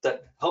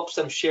that helps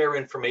them share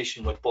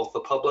information with both the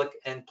public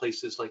and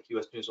places like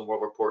US News and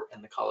World Report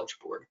and the College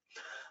Board.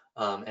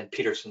 And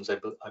Peterson's, I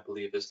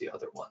believe, is the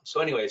other one. So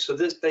anyway, so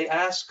they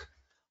ask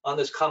on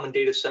this Common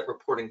Data Set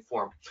reporting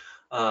form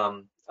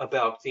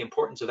about the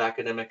importance of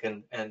academic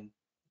and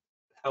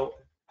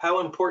how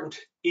important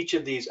each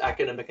of these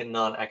academic and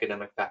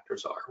non-academic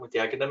factors are, with the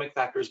academic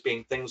factors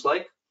being things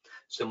like,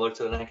 similar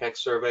to the NACAC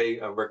survey,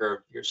 a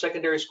record, your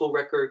secondary school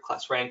record,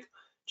 class rank,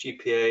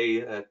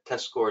 GPA,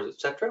 test scores,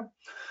 etc.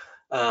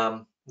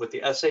 With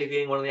the essay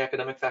being one of the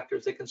academic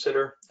factors they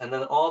consider, and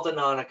then all the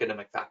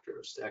non-academic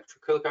factors, the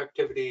extracurricular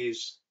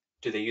activities,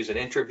 do they use an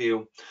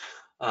interview,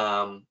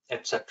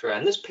 etc.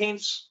 And this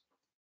paints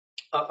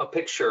a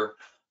picture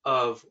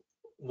of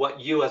what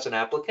you as an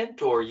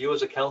applicant or you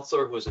as a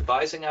counselor who is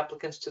advising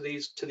applicants to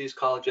these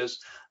colleges,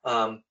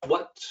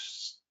 what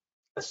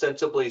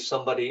ostensibly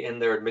somebody in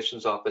their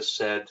admissions office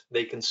said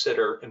they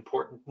consider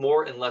important,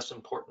 more and less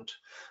important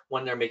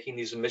when they're making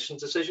these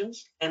admissions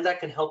decisions, and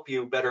that can help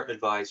you better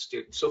advise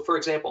students. So for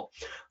example,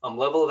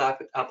 level of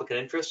applicant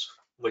interest,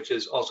 which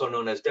is also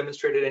known as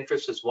demonstrated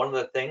interest, is one of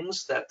the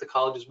things that the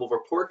colleges will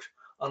report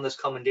on this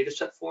Common Data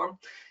Set form.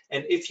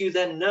 And if you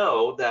then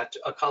know that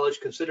a college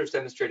considers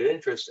demonstrated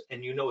interest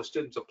and you know a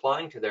student's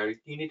applying to there,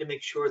 you need to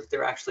make sure that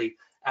they're actually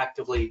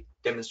actively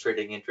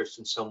demonstrating interest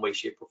in some way,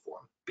 shape, or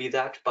form. Be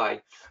that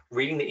by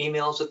reading the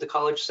emails that the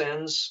college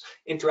sends,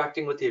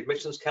 interacting with the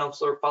admissions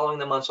counselor, following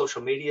them on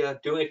social media,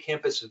 doing a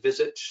campus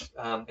visit,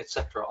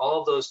 etc.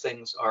 All of those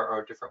things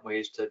are different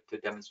ways to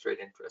demonstrate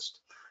interest.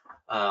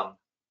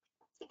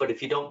 But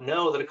if you don't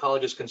know that a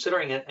college is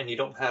considering it and you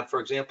don't have, for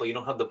example, you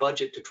don't have the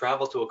budget to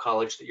travel to a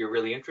college that you're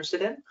really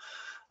interested in,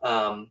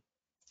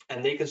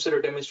 and they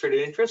consider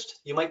demonstrated interest,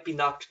 you might be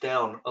knocked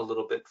down a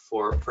little bit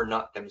for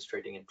not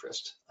demonstrating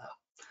interest.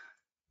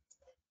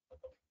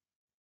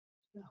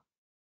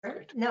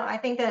 No, I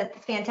think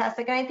that's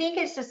fantastic. And I think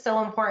it's just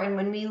so important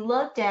when we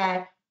looked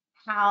at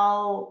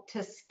how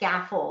to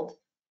scaffold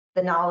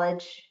the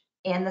knowledge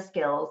and the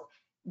skills,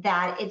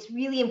 that it's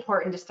really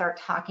important to start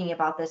talking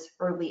about this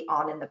early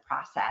on in the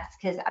process.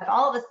 Because if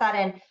all of a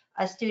sudden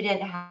a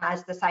student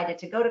has decided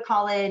to go to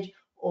college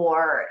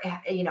or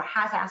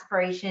has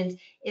aspirations,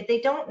 if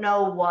they don't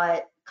know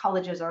what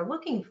colleges are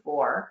looking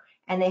for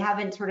and they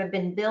haven't sort of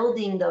been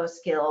building those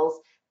skills,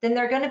 then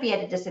they're going to be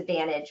at a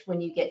disadvantage when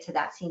you get to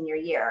that senior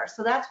year.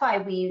 So that's why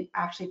we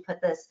actually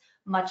put this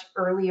much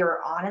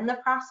earlier on in the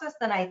process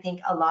than I think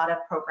a lot of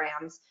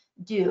programs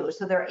do.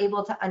 So they're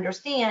able to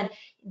understand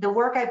the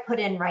work I put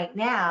in right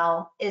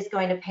now is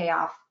going to pay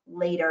off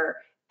later,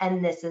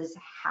 and this is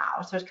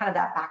how. So it's kind of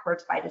that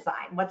backwards by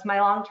design. What's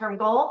my long-term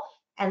goal?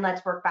 And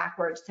let's work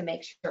backwards to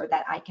make sure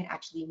that I can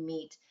actually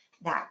meet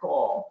that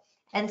goal.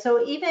 And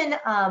so even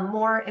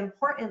more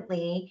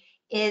importantly,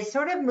 is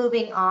sort of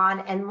moving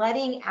on and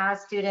letting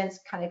as students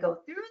kind of go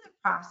through the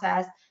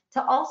process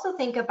to also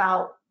think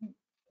about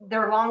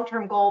their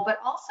long-term goal, but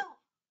also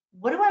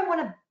what do I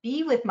want to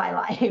be with my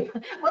life?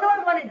 What do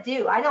I want to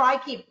do? I know I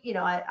keep,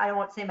 I don't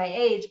want to say my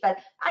age, but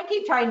I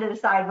keep trying to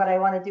decide what I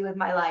want to do with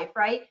my life,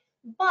 right?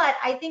 But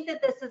I think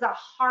that this is a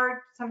hard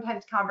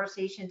sometimes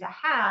conversation to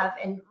have.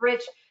 And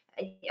Rich,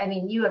 I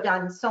mean, you have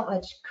done so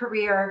much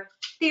career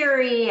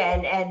theory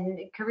and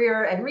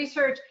career and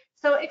research.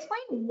 So explain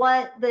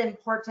what the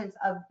importance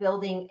of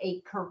building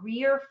a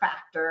career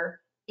factor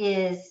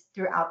is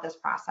throughout this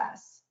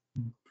process.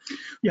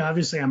 Yeah,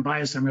 obviously I'm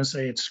biased. I'm going to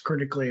say it's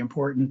critically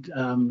important.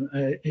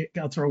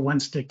 I'll throw one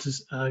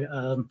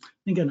I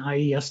think an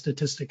IES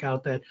statistic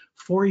out that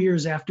 4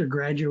 years after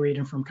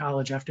graduating from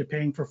college, after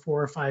paying for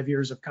 4 or 5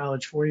 years of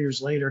college, 4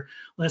 years later,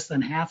 less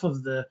than half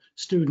of the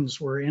students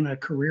were in a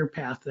career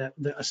path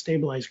a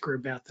stabilized career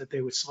path that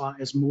they saw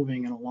as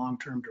moving in a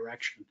long-term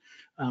direction.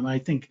 I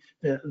think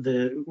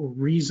the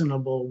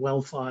reasonable,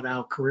 well thought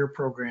out career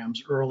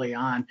programs early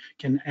on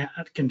can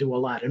do a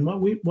lot. And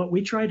what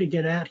we try to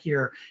get at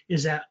here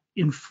is that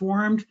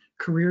informed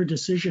career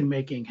decision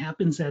making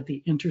happens at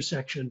the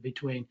intersection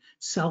between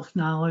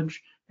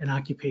self-knowledge and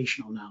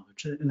occupational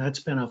knowledge. And that's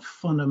been a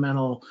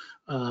fundamental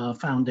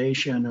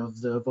foundation of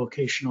the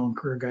vocational and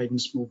career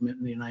guidance movement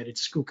in the United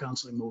School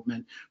counseling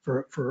movement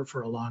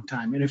for a long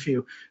time. And if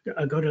you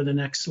go to the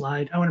next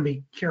slide, I want to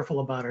be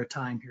careful about our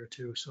time here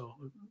too. So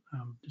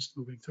just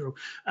moving through.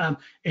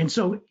 And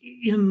so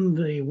in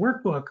the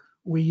workbook,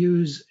 we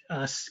use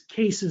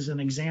cases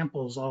and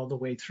examples all the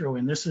way through.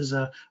 And this is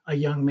a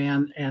young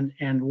man,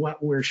 and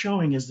what we're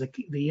showing is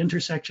the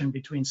intersection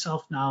between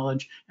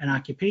self-knowledge and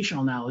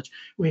occupational knowledge.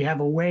 We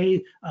have a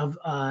way of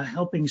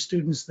helping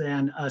students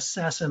then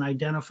assess and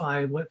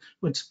identify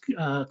what's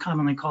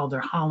commonly called their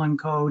Holland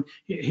code.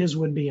 His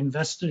would be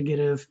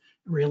investigative,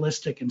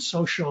 realistic, and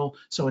social.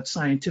 So it's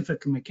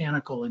scientific,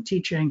 mechanical, and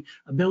teaching.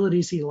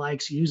 Abilities he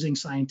likes: using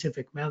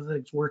scientific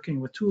methods, working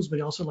with tools, but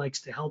he also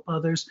likes to help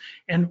others.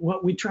 And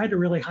what we try to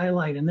really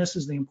highlight in this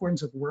is the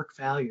importance of work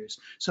values.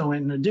 So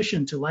in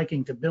addition to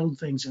liking to build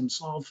things and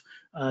solve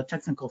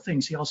technical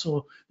things,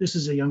 this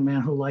is a young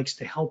man who likes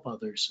to help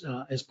others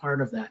as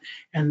part of that.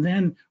 And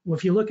then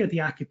if you look at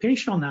the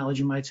occupational knowledge,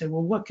 you might say,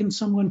 well,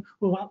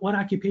 what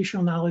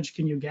occupational knowledge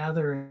can you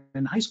gather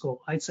in high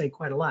school? I'd say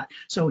quite a lot.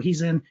 So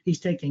he's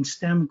taking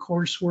STEM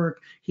coursework.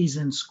 He's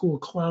in school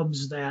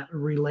clubs that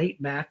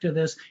relate back to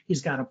this.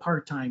 He's got a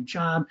part-time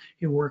job.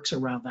 He works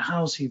around the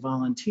house. He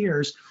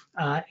volunteers,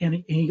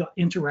 and he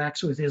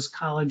interacts with his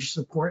college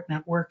support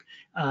network.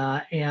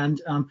 And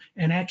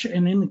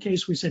in the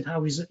case we said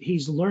how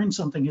he's learned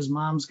something. His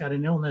mom's got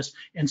an illness,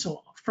 and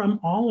so from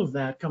all of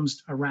that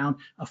comes around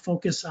a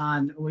focus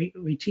on,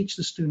 we teach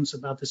the students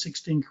about the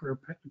 16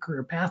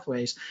 career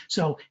pathways.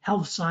 So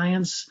health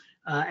science,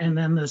 and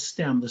then the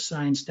STEM, the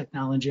science,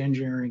 technology,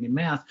 engineering, and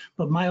math.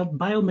 But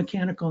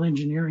biomechanical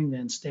engineering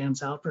then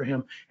stands out for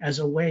him as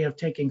a way of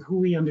taking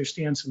who he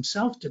understands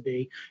himself to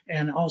be,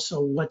 and also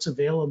what's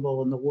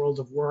available in the world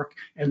of work,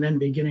 and then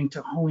beginning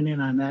to hone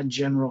in on that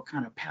general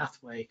kind of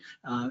pathway.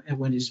 And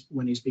when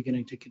he's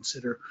beginning to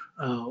consider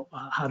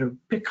how to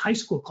pick high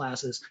school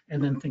classes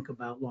and then think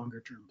about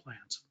longer term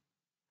plans.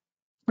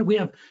 We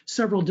have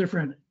several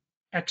different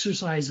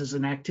exercises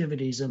and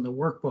activities in the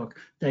workbook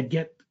that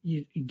get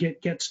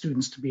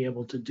students to be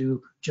able to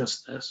do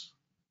just this.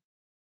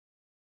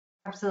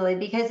 Absolutely,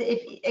 because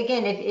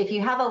if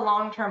you have a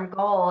long-term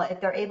goal, if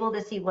they're able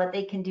to see what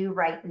they can do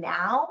right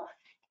now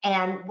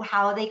and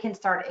how they can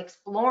start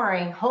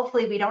exploring,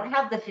 hopefully we don't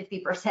have the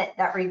 50%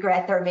 that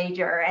regret their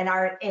major and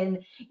aren't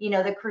in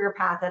the career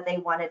path that they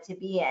wanted to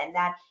be in.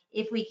 That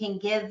if we can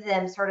give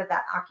them sort of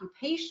that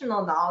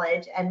occupational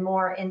knowledge and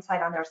more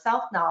insight on their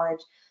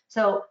self-knowledge.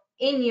 So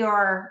in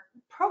your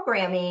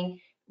programming,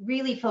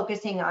 really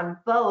focusing on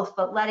both,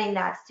 but letting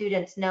that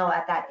students know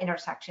at that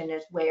intersection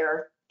is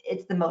where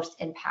it's the most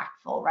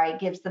impactful, right?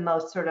 Gives the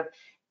most sort of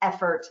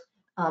effort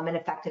and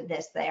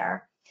effectiveness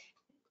there.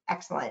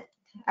 Excellent.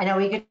 I know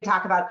we could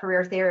talk about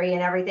career theory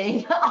and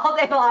everything all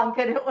day long,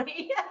 couldn't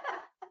we?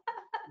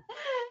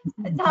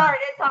 It's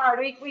hard.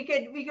 We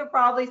could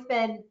probably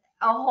spend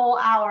a whole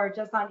hour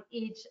just on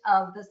each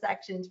of the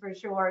sections for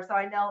sure. So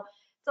I know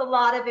it's a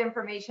lot of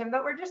information,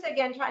 but we're just,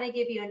 again, trying to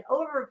give you an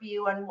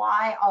overview on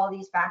why all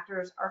these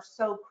factors are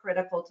so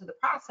critical to the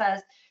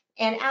process.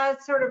 And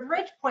as sort of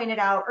Rich pointed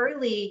out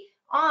early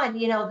on,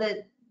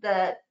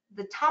 the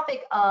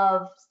topic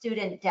of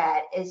student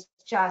debt is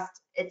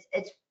just,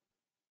 it's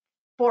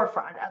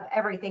forefront of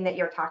everything that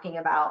you're talking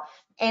about.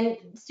 And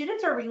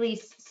students are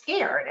really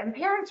scared and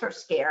parents are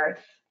scared.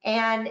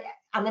 And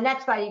on the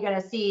next slide, you're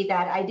going to see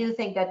that I do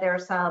think that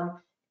there's some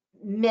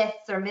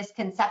myths or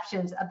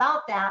misconceptions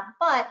about that.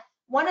 But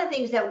one of the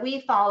things that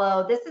we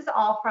follow, this is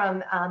all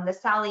from the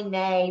Sallie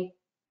Mae,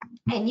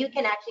 and you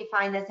can actually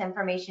find this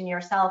information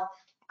yourself,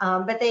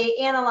 but they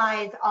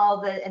analyze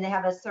and they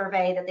have a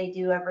survey that they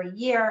do every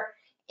year.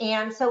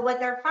 And so what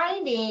they're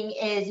finding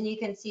is, and you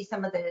can see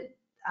some of the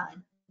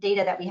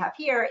data that we have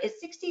here, is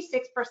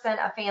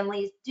 66% of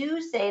families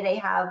do say they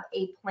have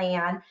a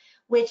plan,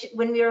 which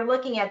when we were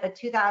looking at the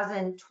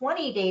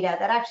 2020 data,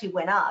 that actually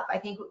went up. I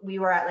think we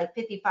were at like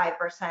 55%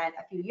 a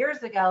few years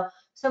ago.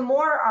 So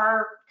more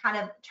are kind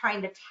of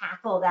trying to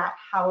tackle that,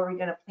 how are we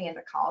going to plan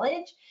to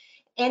college?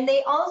 And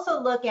they also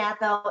look at,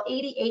 though,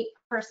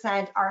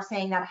 88% are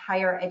saying that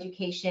higher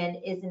education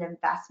is an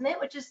investment,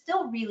 which is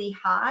still really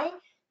high,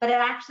 but it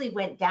actually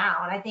went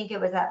down. I think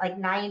it was at like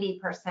 90%,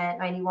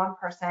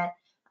 91%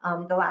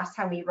 the last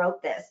time we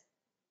wrote this.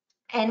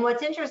 And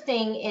what's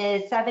interesting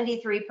is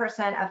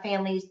 73% of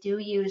families do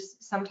use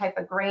some type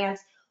of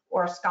grants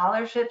or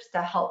scholarships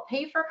to help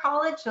pay for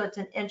college. So it's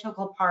an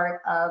integral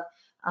part of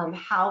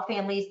how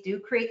families do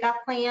create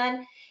that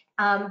plan.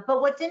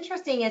 But what's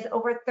interesting is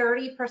over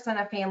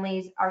 30% of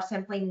families are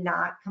simply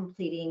not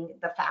completing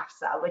the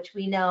FAFSA, which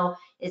we know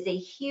is a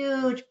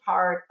huge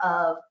part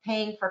of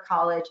paying for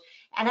college.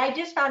 And I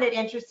just found it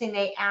interesting.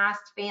 They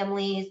asked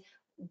families,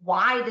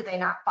 why did they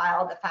not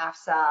file the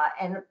FAFSA?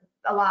 And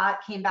a lot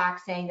came back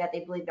saying that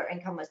they believe their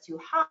income was too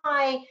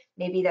high,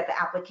 maybe that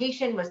the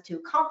application was too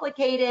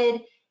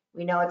complicated.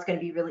 We know it's going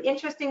to be really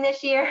interesting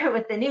this year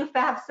with the new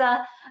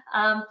FAFSA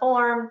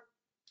form.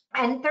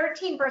 And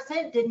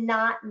 13% did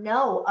not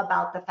know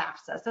about the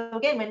FAFSA. So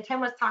again, when Tim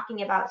was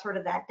talking about sort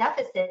of that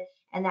deficit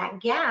and that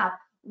gap,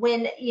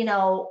 when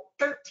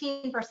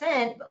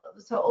 13%,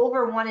 so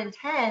over 1 in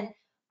 10,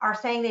 are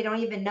saying they don't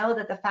even know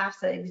that the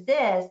FAFSA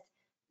exists,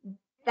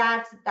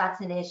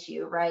 that's an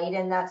issue, right?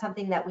 And that's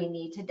something that we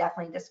need to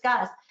definitely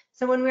discuss.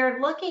 So when we're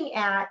looking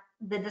at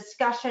the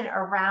discussion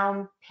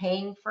around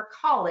paying for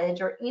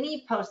college or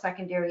any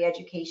post-secondary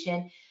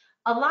education,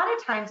 a lot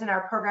of times in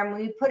our program,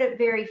 we put it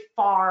very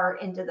far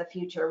into the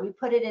future. We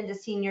put it into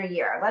senior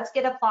year. Let's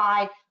get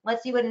applied.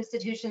 Let's see what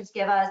institutions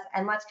give us,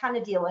 and let's kind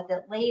of deal with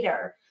it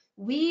later.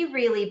 We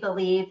really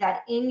believe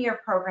that in your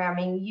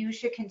programming, you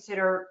should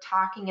consider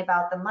talking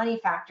about the money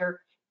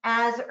factor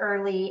as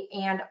early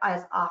and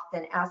as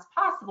often as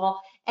possible,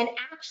 and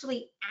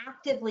actually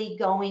actively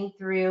going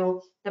through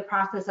the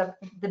process of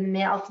the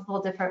multiple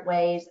different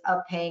ways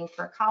of paying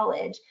for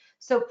college.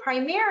 So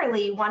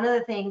primarily, one of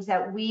the things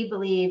that we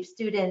believe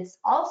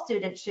all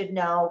students should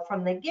know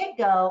from the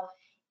get-go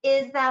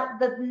is that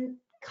the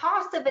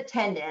cost of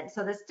attendance,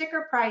 so the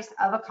sticker price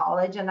of a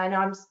college, and I know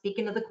I'm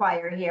speaking to the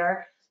choir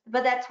here,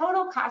 but that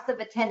total cost of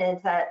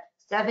attendance at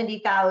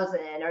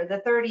 $70,000 or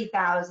the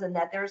 $30,000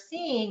 that they're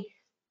seeing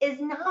is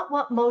not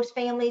what most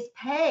families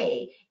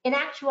pay. In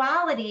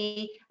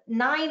actuality,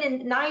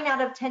 9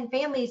 out of 10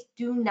 families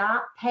do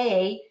not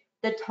pay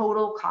the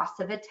total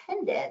cost of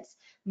attendance.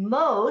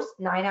 Most,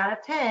 9 out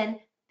of 10,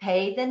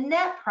 pay the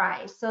net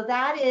price. So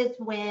that is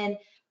when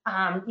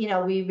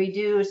we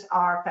reduce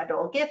our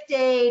federal gift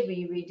aid,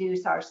 we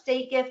reduce our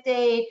state gift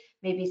aid,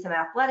 maybe some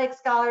athletic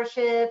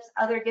scholarships,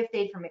 other gift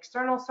aid from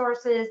external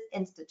sources,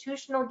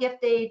 institutional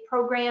gift aid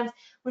programs.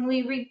 When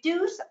we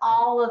reduce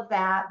all of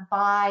that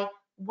by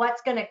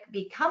what's going to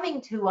be coming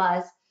to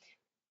us,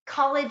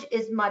 college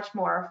is much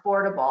more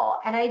affordable.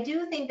 And I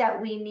do think that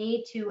we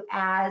need to,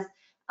 as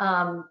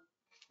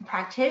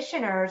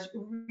practitioners,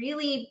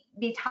 really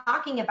be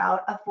talking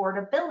about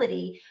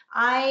affordability.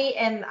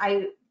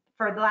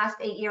 For the last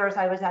 8 years,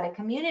 I was at a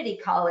community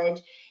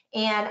college,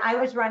 and I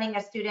was running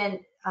a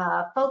student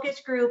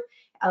focus group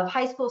of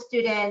high school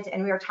students,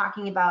 and we were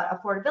talking about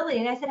affordability.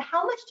 And I said,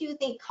 how much do you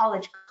think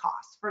college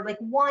costs for like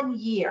 1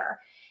 year?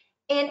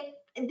 And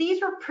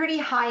these were pretty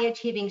high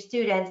achieving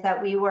students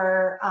that we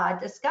were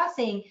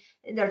discussing,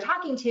 they're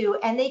talking to,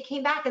 and they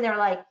came back and they're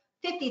like,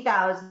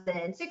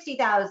 50,000,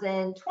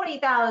 60,000,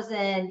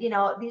 20,000,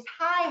 these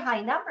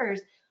high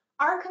numbers.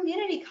 Our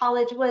community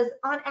college was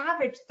on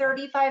average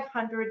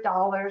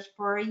 $3,500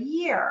 for a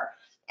year.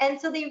 And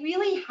so they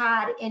really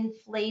had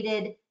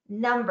inflated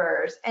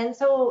numbers. And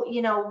so,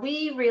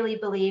 we really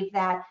believe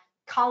that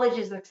college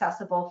is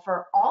accessible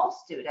for all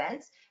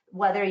students,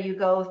 whether you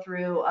go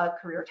through a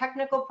career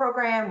technical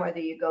program, whether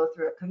you go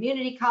through a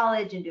community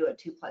college and do a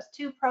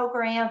 2+2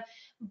 program,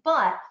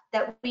 but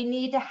that we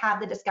need to have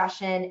the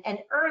discussion and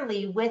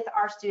early with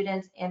our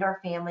students and our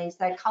families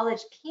that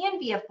college can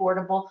be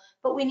affordable,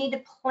 but we need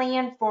to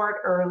plan for it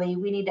early.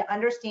 We need to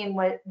understand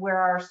where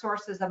our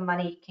sources of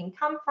money can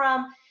come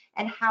from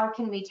and how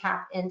can we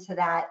tap into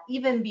that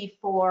even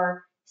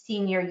before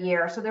senior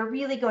year. So they're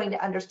really going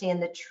to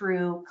understand the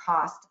true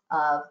cost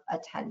of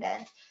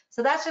attendance.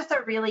 So that's just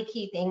a really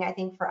key thing, I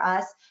think, for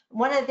us.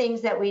 One of the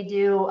things that we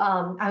do,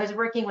 I was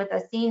working with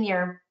a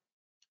senior,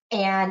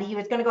 and he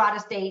was going to go out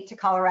of state to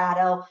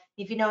Colorado.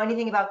 If you know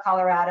anything about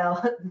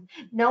Colorado,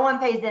 no one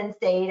pays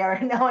in-state, or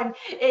no one,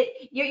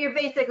 you're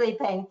basically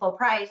paying full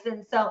price.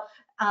 And so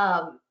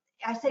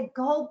I said,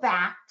 go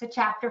back to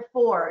chapter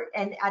 4.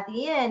 And at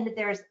the end,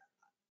 there's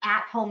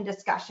at-home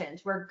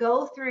discussions where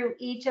go through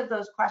each of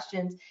those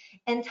questions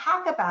and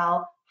talk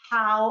about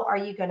how are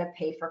you going to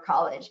pay for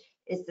college?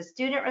 Is the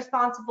student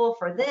responsible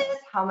for this?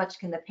 How much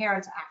can the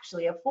parents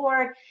actually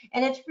afford?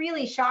 And it's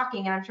really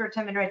shocking, and I'm sure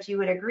Tim and Rich, you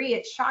would agree,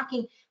 it's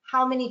shocking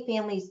how many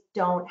families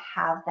don't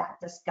have that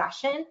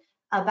discussion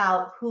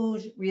about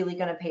who's really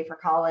going to pay for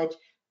college.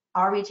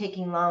 Are we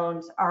taking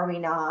loans? Are we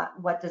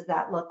not? What does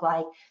that look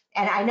like?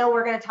 And I know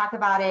we're going to talk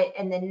about it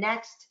in the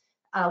next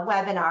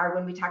webinar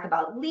when we talk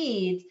about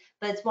leads,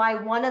 but it's why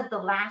one of the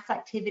last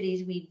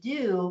activities we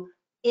do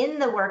in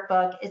the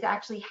workbook is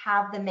actually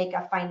have them make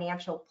a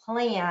financial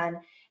plan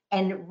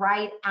and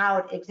write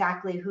out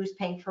exactly who's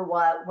paying for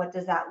what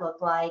does that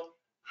look like,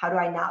 how do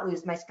I not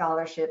lose my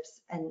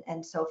scholarships,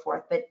 and so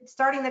forth. But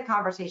starting the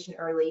conversation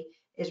early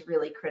is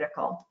really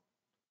critical.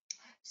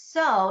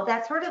 So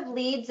that sort of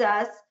leads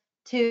us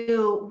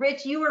to,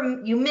 Rich,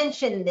 you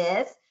mentioned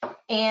this,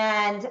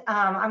 and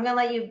I'm gonna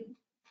let you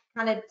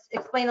kind of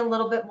explain a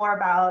little bit more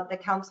about the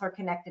counselor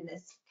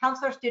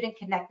student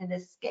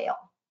connectedness scale.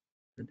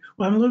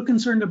 Well, I'm a little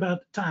concerned about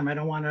the time. I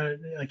don't want to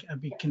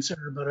be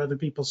concerned about other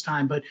people's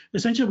time, but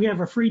essentially we have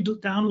a free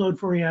download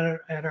for you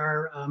at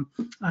our on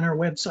our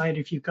website.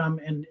 If you come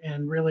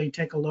and really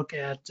take a look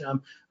at,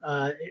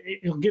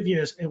 it'll give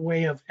you a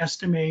way of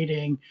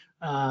estimating,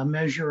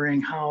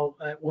 measuring how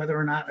whether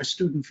or not a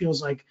student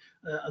feels like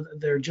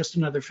they're just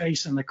another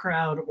face in the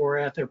crowd or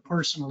that they're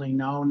personally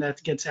known.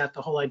 That gets at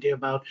the whole idea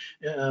about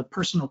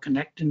personal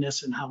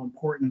connectedness and how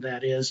important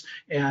that is.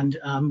 And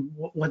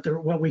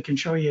what we can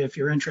show you if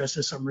you're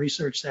interested, some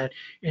research that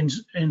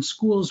in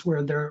schools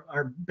where there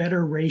are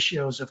better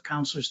ratios of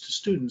counselors to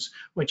students,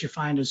 what you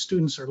find is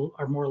students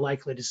are more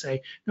likely to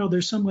say, no,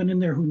 there's someone in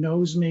there who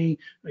knows me.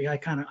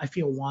 I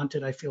feel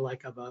wanted. I feel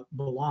like I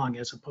belong,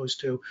 as opposed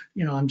to,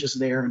 I'm just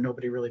there and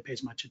nobody really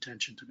pays much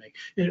attention to me.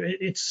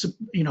 It's,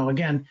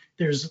 again,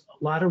 there's a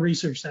lot of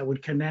research that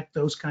would connect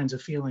those kinds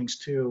of feelings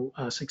to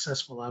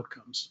successful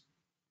outcomes.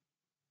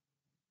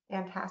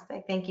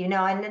 Fantastic, thank you.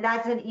 No, and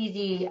that's an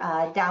easy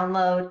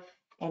download,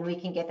 and we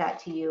can get that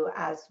to you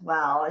as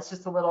well. It's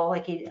just a little,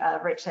 like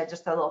Rich said,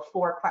 just a little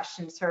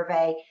 4-question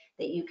survey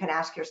that you can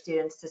ask your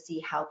students to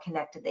see how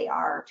connected they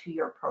are to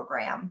your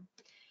program.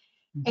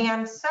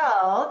 And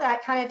so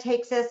that kind of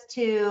takes us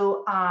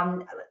to,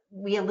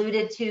 we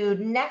alluded to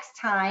next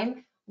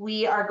time,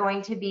 we are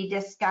going to be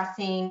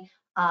discussing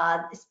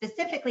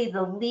specifically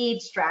the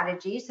LEAD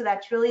strategy. So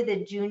that's really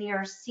the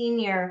junior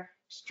senior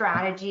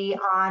strategy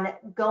on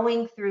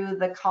going through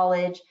the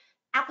college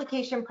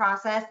application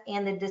process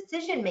and the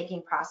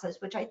decision-making process,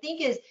 which I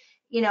think is,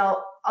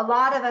 a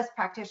lot of us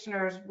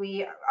practitioners,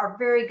 we are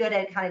very good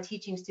at kind of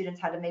teaching students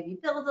how to maybe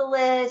build a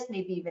list,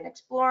 maybe even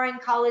exploring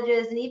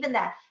colleges, and even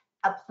that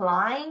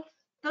applying.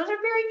 Those are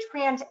very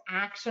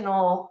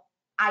transactional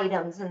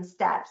items and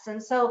steps.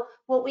 And so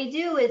what we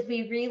do is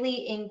we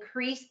really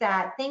increase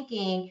that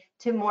thinking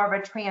to more of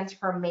a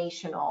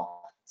transformational.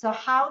 So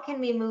how can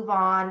we move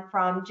on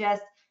from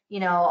just,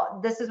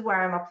 this is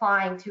where I'm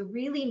applying, to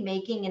really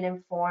making an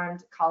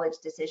informed college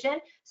decision?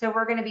 So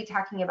we're going to be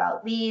talking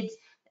about LEADs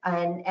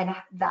and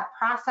that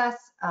process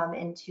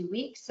in 2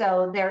 weeks.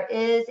 So there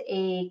is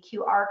a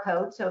QR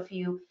code. So if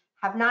you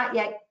have not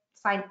yet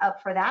signed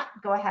up for that,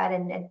 go ahead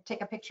and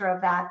take a picture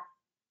of that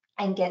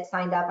and get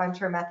signed up. I'm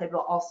sure Method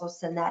will also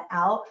send that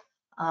out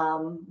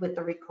with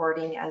the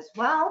recording as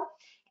well.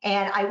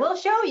 And I will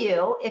show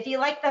you, if you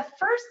like the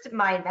first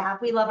mind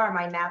map, we love our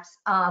mind maps.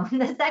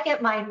 The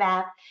second mind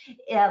map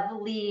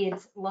of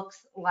LEADs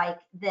looks like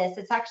this.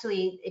 It's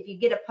actually, if you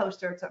get a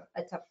poster,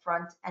 it's a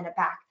front and a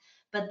back.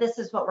 But this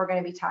is what we're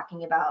going to be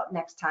talking about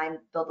next time: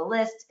 build a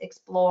list,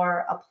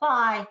 explore,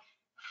 apply,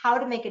 how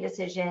to make a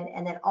decision,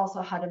 and then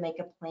also how to make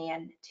a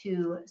plan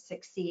to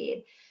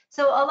succeed.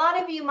 So a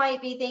lot of you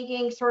might be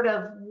thinking sort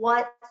of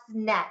what's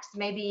next.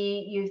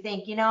 Maybe you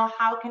think,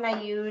 how can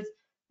I use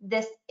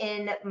this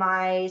in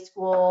my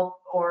school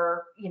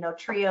or,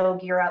 TRIO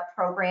Gear Up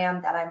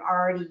program that I'm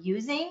already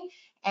using,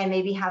 and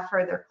maybe have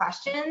further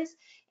questions.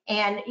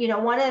 And,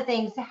 one of the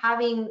things,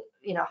 having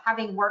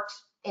worked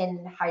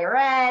in higher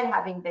ed,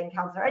 having been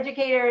counselor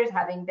educators,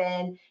 having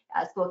been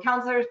school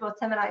counselors, both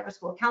Tim and I were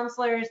school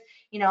counselors,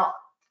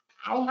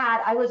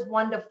 I was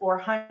 1 to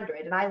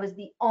 400, and I was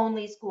the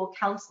only school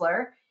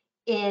counselor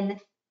in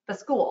the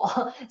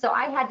school. So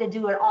I had to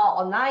do it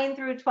all, 9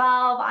 through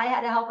 12. I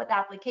had to help with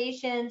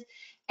applications.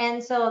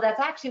 And so that's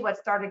actually what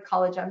started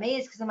College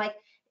Amazed, because I'm like,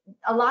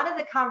 a lot of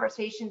the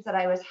conversations that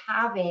I was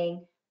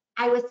having,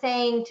 I was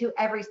saying to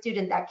every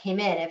student that came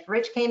in. If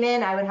Rich came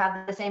in, I would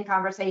have the same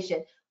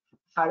conversation.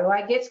 How do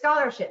I get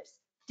scholarships?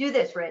 Do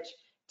this, Rich.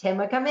 Tim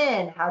would come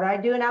in. How do I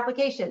do an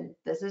application?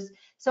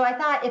 So I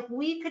thought if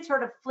we could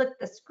sort of flip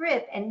the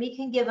script and we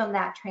can give them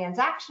that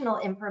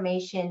transactional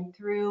information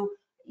through,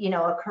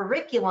 a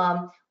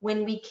curriculum,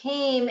 when we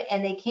came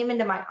and they came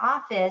into my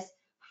office,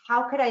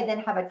 how could I then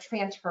have a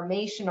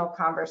transformational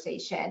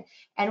conversation?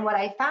 And what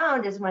I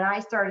found is when I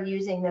started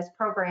using this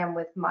program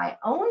with my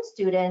own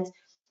students,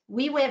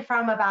 we went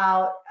from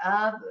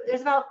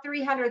there's about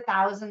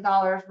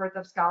 $300,000 worth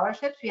of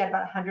scholarships. We had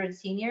about 100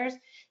 seniors,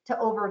 to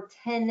over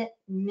 $10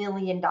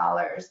 million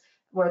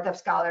worth of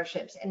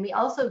scholarships. And we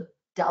also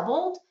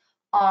doubled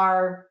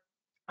our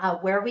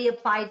where we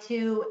applied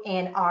to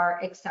and our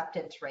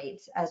acceptance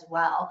rates as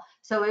well.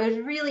 So it was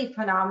really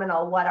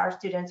phenomenal what our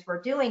students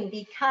were doing,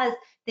 because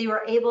they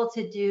were able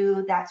to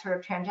do that sort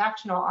of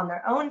transactional on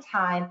their own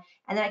time,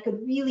 and then I could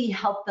really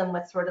help them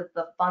with sort of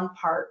the fun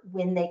part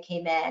when they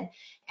came in.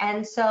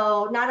 And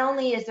so not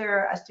only is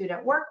there a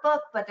student workbook,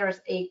 but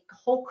there's a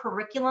whole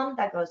curriculum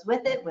that goes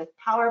with it, with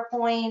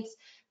PowerPoints,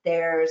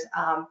 there's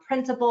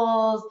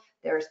printables,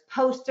 there's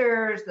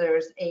posters,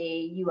 there's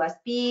a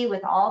USB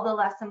with all the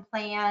lesson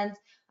plans,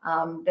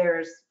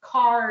 there's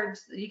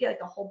cards, you get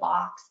like a whole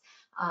box,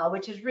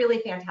 which is really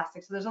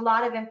fantastic. So there's a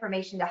lot of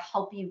information to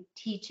help you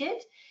teach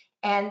it.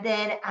 And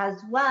then as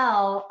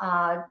well,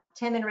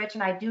 Tim and Rich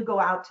and I do go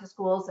out to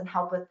schools and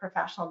help with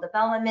professional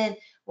development,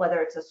 whether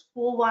it's a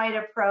school-wide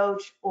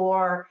approach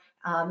or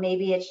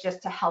maybe it's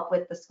just to help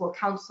with the school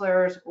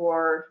counselors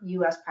or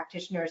US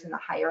practitioners in the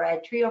higher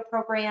ed TRIO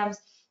programs.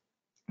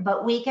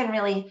 But we can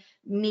really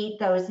meet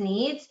those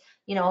needs,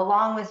 you know,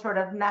 along with sort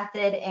of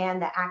method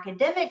and the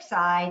academic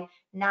side.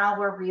 Now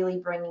we're really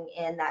bringing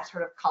in that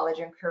sort of college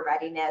and career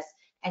readiness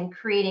and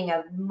creating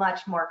a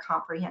much more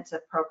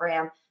comprehensive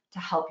program to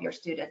help your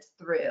students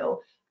through.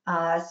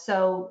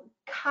 So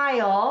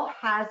Kyle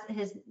has,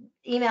 his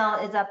email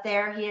is up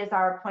there. He is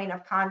our point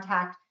of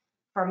contact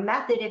for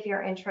method if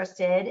you're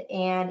interested.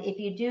 And if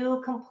you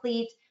do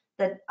complete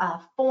the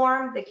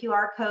form, the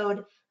QR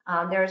code,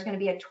 there's going to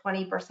be a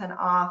 20%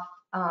 off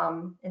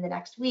in the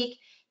next week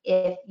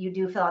if you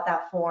do fill out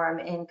that form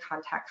and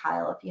contact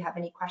Kyle if you have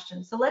any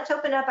questions. So let's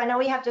open up. I know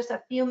we have just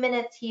a few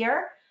minutes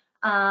here.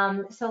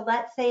 So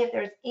let's say if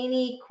there's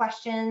any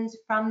questions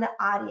from the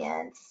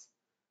audience.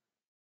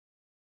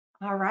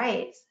 All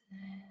right.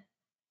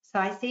 So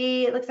I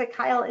see it looks like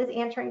Kyle is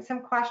answering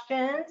some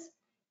questions.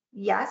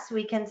 Yes,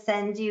 we can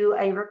send you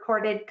a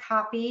recorded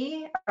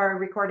copy or a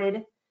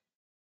recorded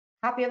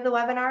copy of the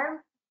webinar.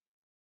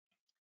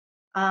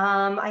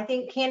 I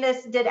think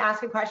Candace did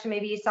ask a question,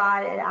 maybe you saw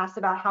it, it asked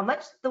about how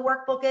much the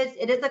workbook is.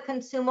 It is a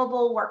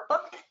consumable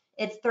workbook.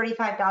 It's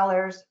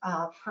 $35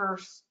 per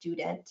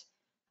student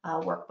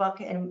workbook.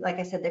 And like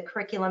I said, the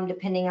curriculum,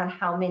 depending on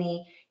how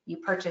many you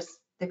purchase,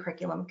 the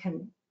curriculum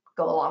can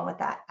go along with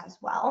that as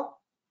well.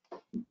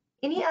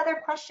 Any other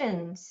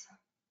questions?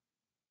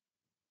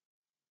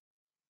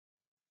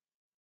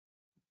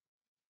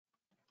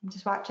 I'm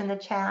just watching the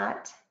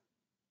chat.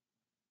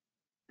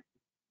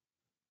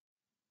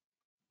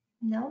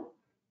 No.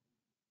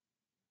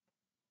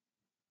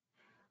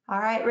 All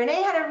right,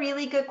 Renee had a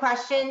really good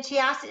question. She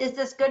asked, is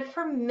this good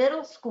for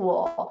middle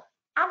school?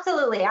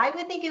 Absolutely. I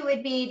would think it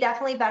would be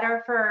definitely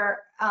better for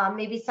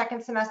maybe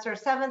second semester,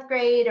 7th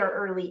grade or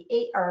early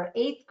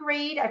 8th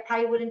grade. I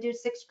probably wouldn't do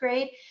 6th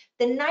grade.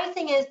 The nice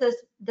thing is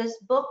this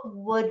book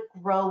would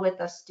grow with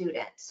a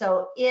student.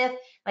 So if,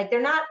 like,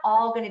 they're not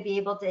all going to be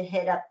able to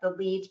hit up the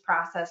LEADS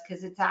process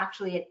because it's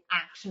actually an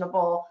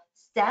actionable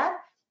step.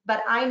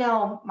 But I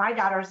know my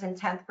daughter's in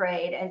 10th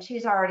grade and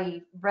she's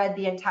already read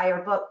the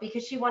entire book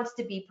because she wants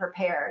to be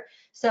prepared.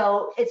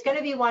 So it's going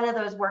to be one of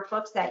those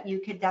workbooks that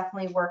you could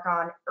definitely work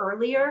on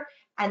earlier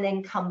and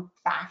then come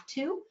back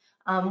to.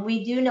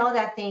 We do know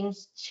that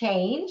things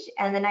change,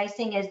 and the nice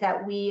thing is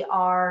that we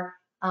are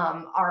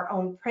our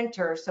own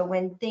printer. So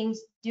when things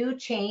do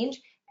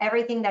change,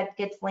 everything that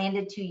gets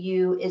landed to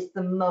you is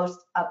the most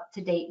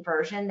up-to-date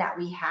version that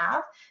we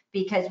have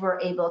because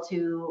we're able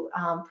to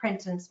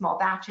print in small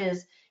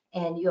batches,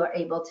 and you're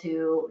able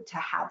to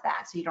have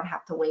that, so you don't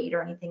have to wait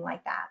or anything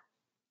like that.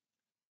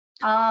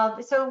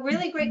 So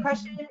really great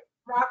question.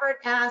 Robert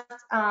asked,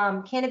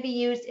 can it be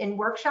used in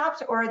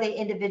workshops or are they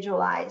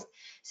individualized?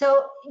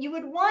 So you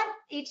would want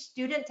each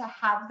student to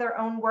have their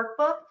own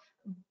workbook,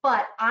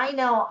 but I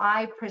know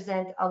I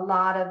present a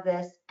lot of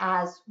this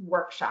as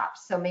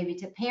workshops. So maybe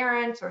to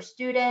parents or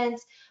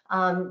students,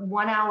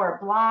 1-hour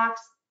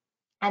blocks.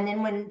 And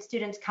then when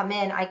students come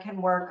in, I can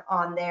work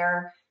on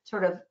their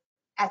sort of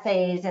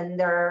essays and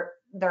their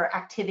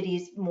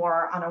activities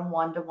more on a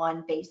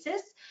one-to-one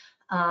basis.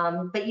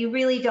 But you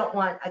really don't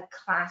want a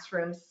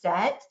classroom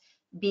set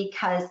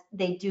because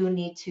they do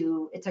need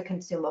to, it's a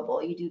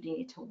consumable. You do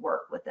need to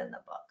work within the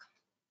book.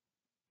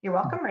 You're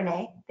welcome,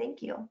 Renee.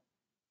 Thank you.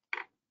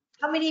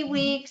 How many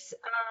weeks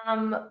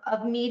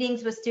of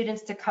meetings with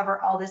students to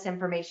cover all this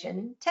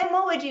information? Tim,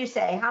 what would you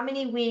say? How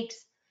many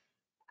weeks?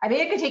 I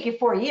mean, it could take you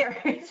 4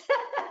 years.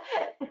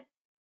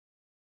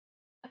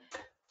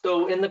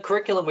 So in the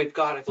curriculum, we've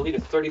got, I believe,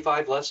 it's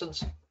 35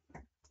 lessons.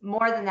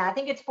 More than that. I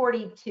think it's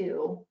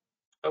 42.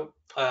 Oh,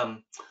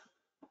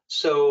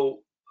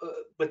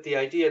 but the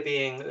idea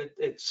being,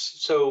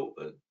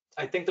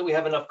 I think that we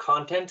have enough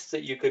content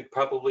that you could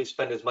probably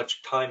spend as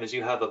much time as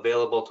you have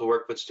available to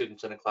work with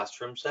students in a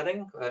classroom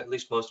setting, at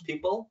least most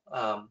people.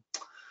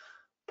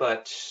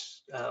 But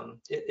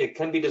it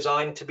can be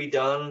designed to be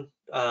done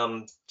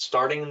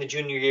starting in the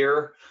junior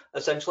year,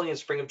 essentially in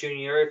spring of junior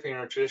year. If you're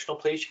in a traditional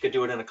place, you could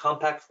do it in a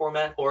compact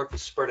format, or if you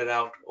spread it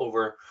out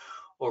over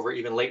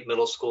even late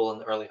middle school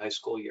and early high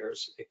school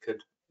years, it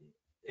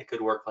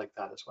could work like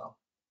that as well.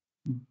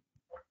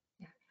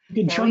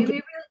 You can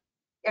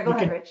go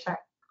ahead, Rich. Sorry.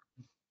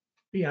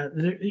 Yeah,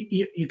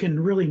 you can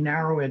really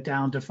narrow it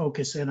down to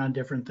focus in on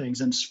different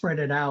things and spread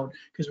it out,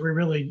 because we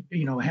really,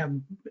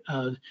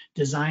 have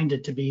designed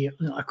it to be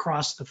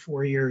across the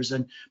 4 years.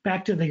 And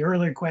back to the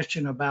earlier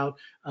question about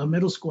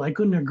middle school, I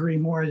couldn't agree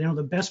more.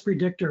 The best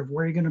predictor of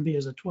where you're going to be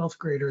as a 12th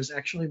grader is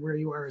actually where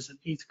you are as an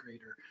 8th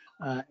grader.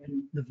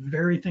 And the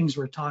very things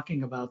we're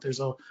talking about, there's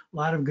a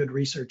lot of good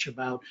research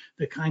about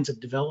the kinds of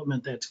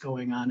development that's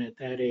going on at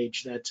that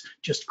age that's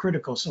just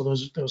critical. So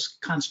those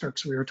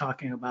constructs we were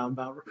talking about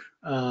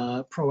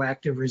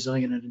proactive,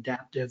 resilient, and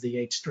adaptive, the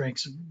 8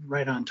 strengths,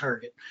 right on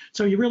target.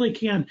 So you really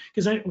can,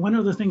 because one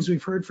of the things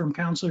we've heard from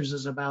counselors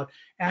is about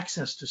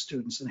access to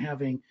students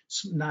and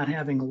not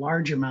having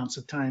large amounts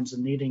of times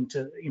and needing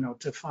to,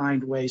 to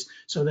find ways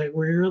so that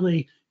we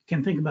really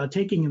can think about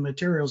taking the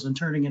materials and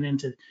turning it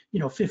into,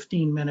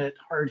 15-minute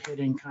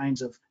hard-hitting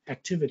kinds of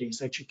activities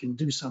that you can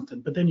do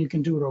something, but then you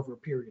can do it over a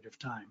period of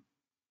time.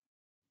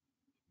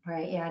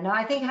 Right. Yeah. No,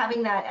 I think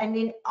having that, I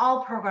mean,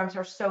 all programs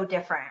are so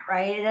different,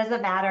 right? It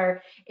doesn't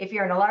matter if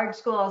you're in a large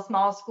school, a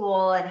small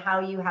school, and how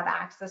you have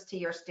access to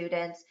your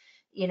students,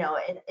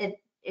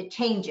 it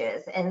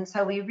changes. And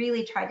so we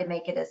really try to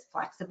make it as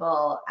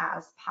flexible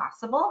as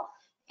possible.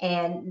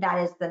 And that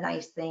is the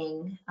nice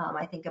thing,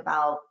 I think,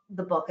 about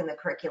the book and the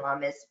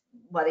curriculum is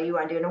whether you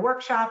want to do in a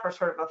workshop or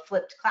sort of a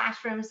flipped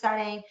classroom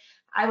setting.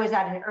 I was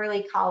at an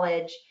early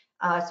college,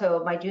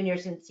 so my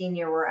juniors and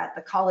senior were at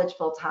the college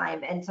full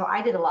time. And so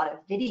I did a lot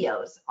of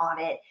videos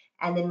on it.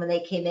 And then when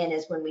they came in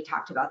is when we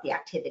talked about the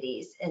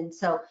activities. And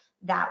so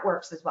that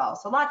works as well.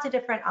 So lots of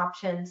different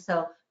options.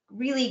 So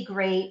really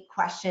great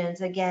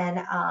questions. Again,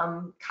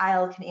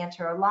 Kyle can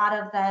answer a lot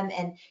of them,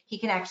 and he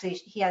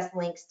has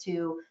links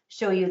to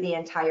show you the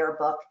entire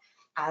book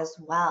as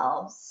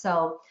well.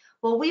 So,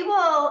 well, we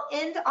will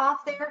end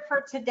off there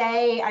for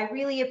today. I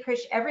really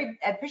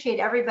appreciate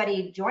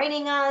everybody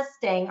joining us,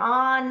 staying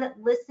on,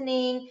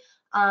 listening.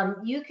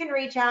 You can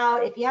reach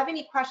out if you have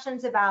any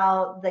questions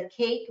about the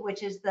CAKE,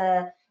 which is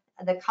the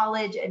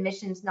college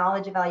admissions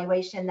knowledge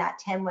evaluation that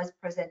Tim was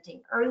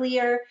presenting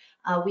earlier.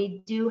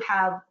 We do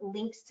have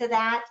links to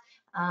that,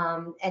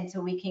 and so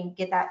we can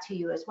get that to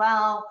you as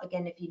well.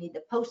 Again, if you need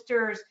the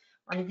posters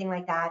or anything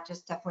like that,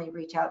 just definitely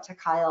reach out to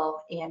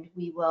Kyle and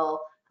we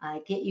will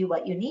get you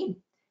what you need.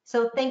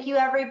 So thank you,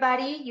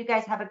 everybody. You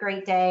guys have a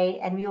great day,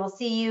 and we will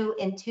see you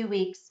in 2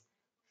 weeks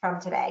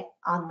from today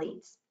on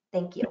Leads.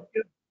 Thank you.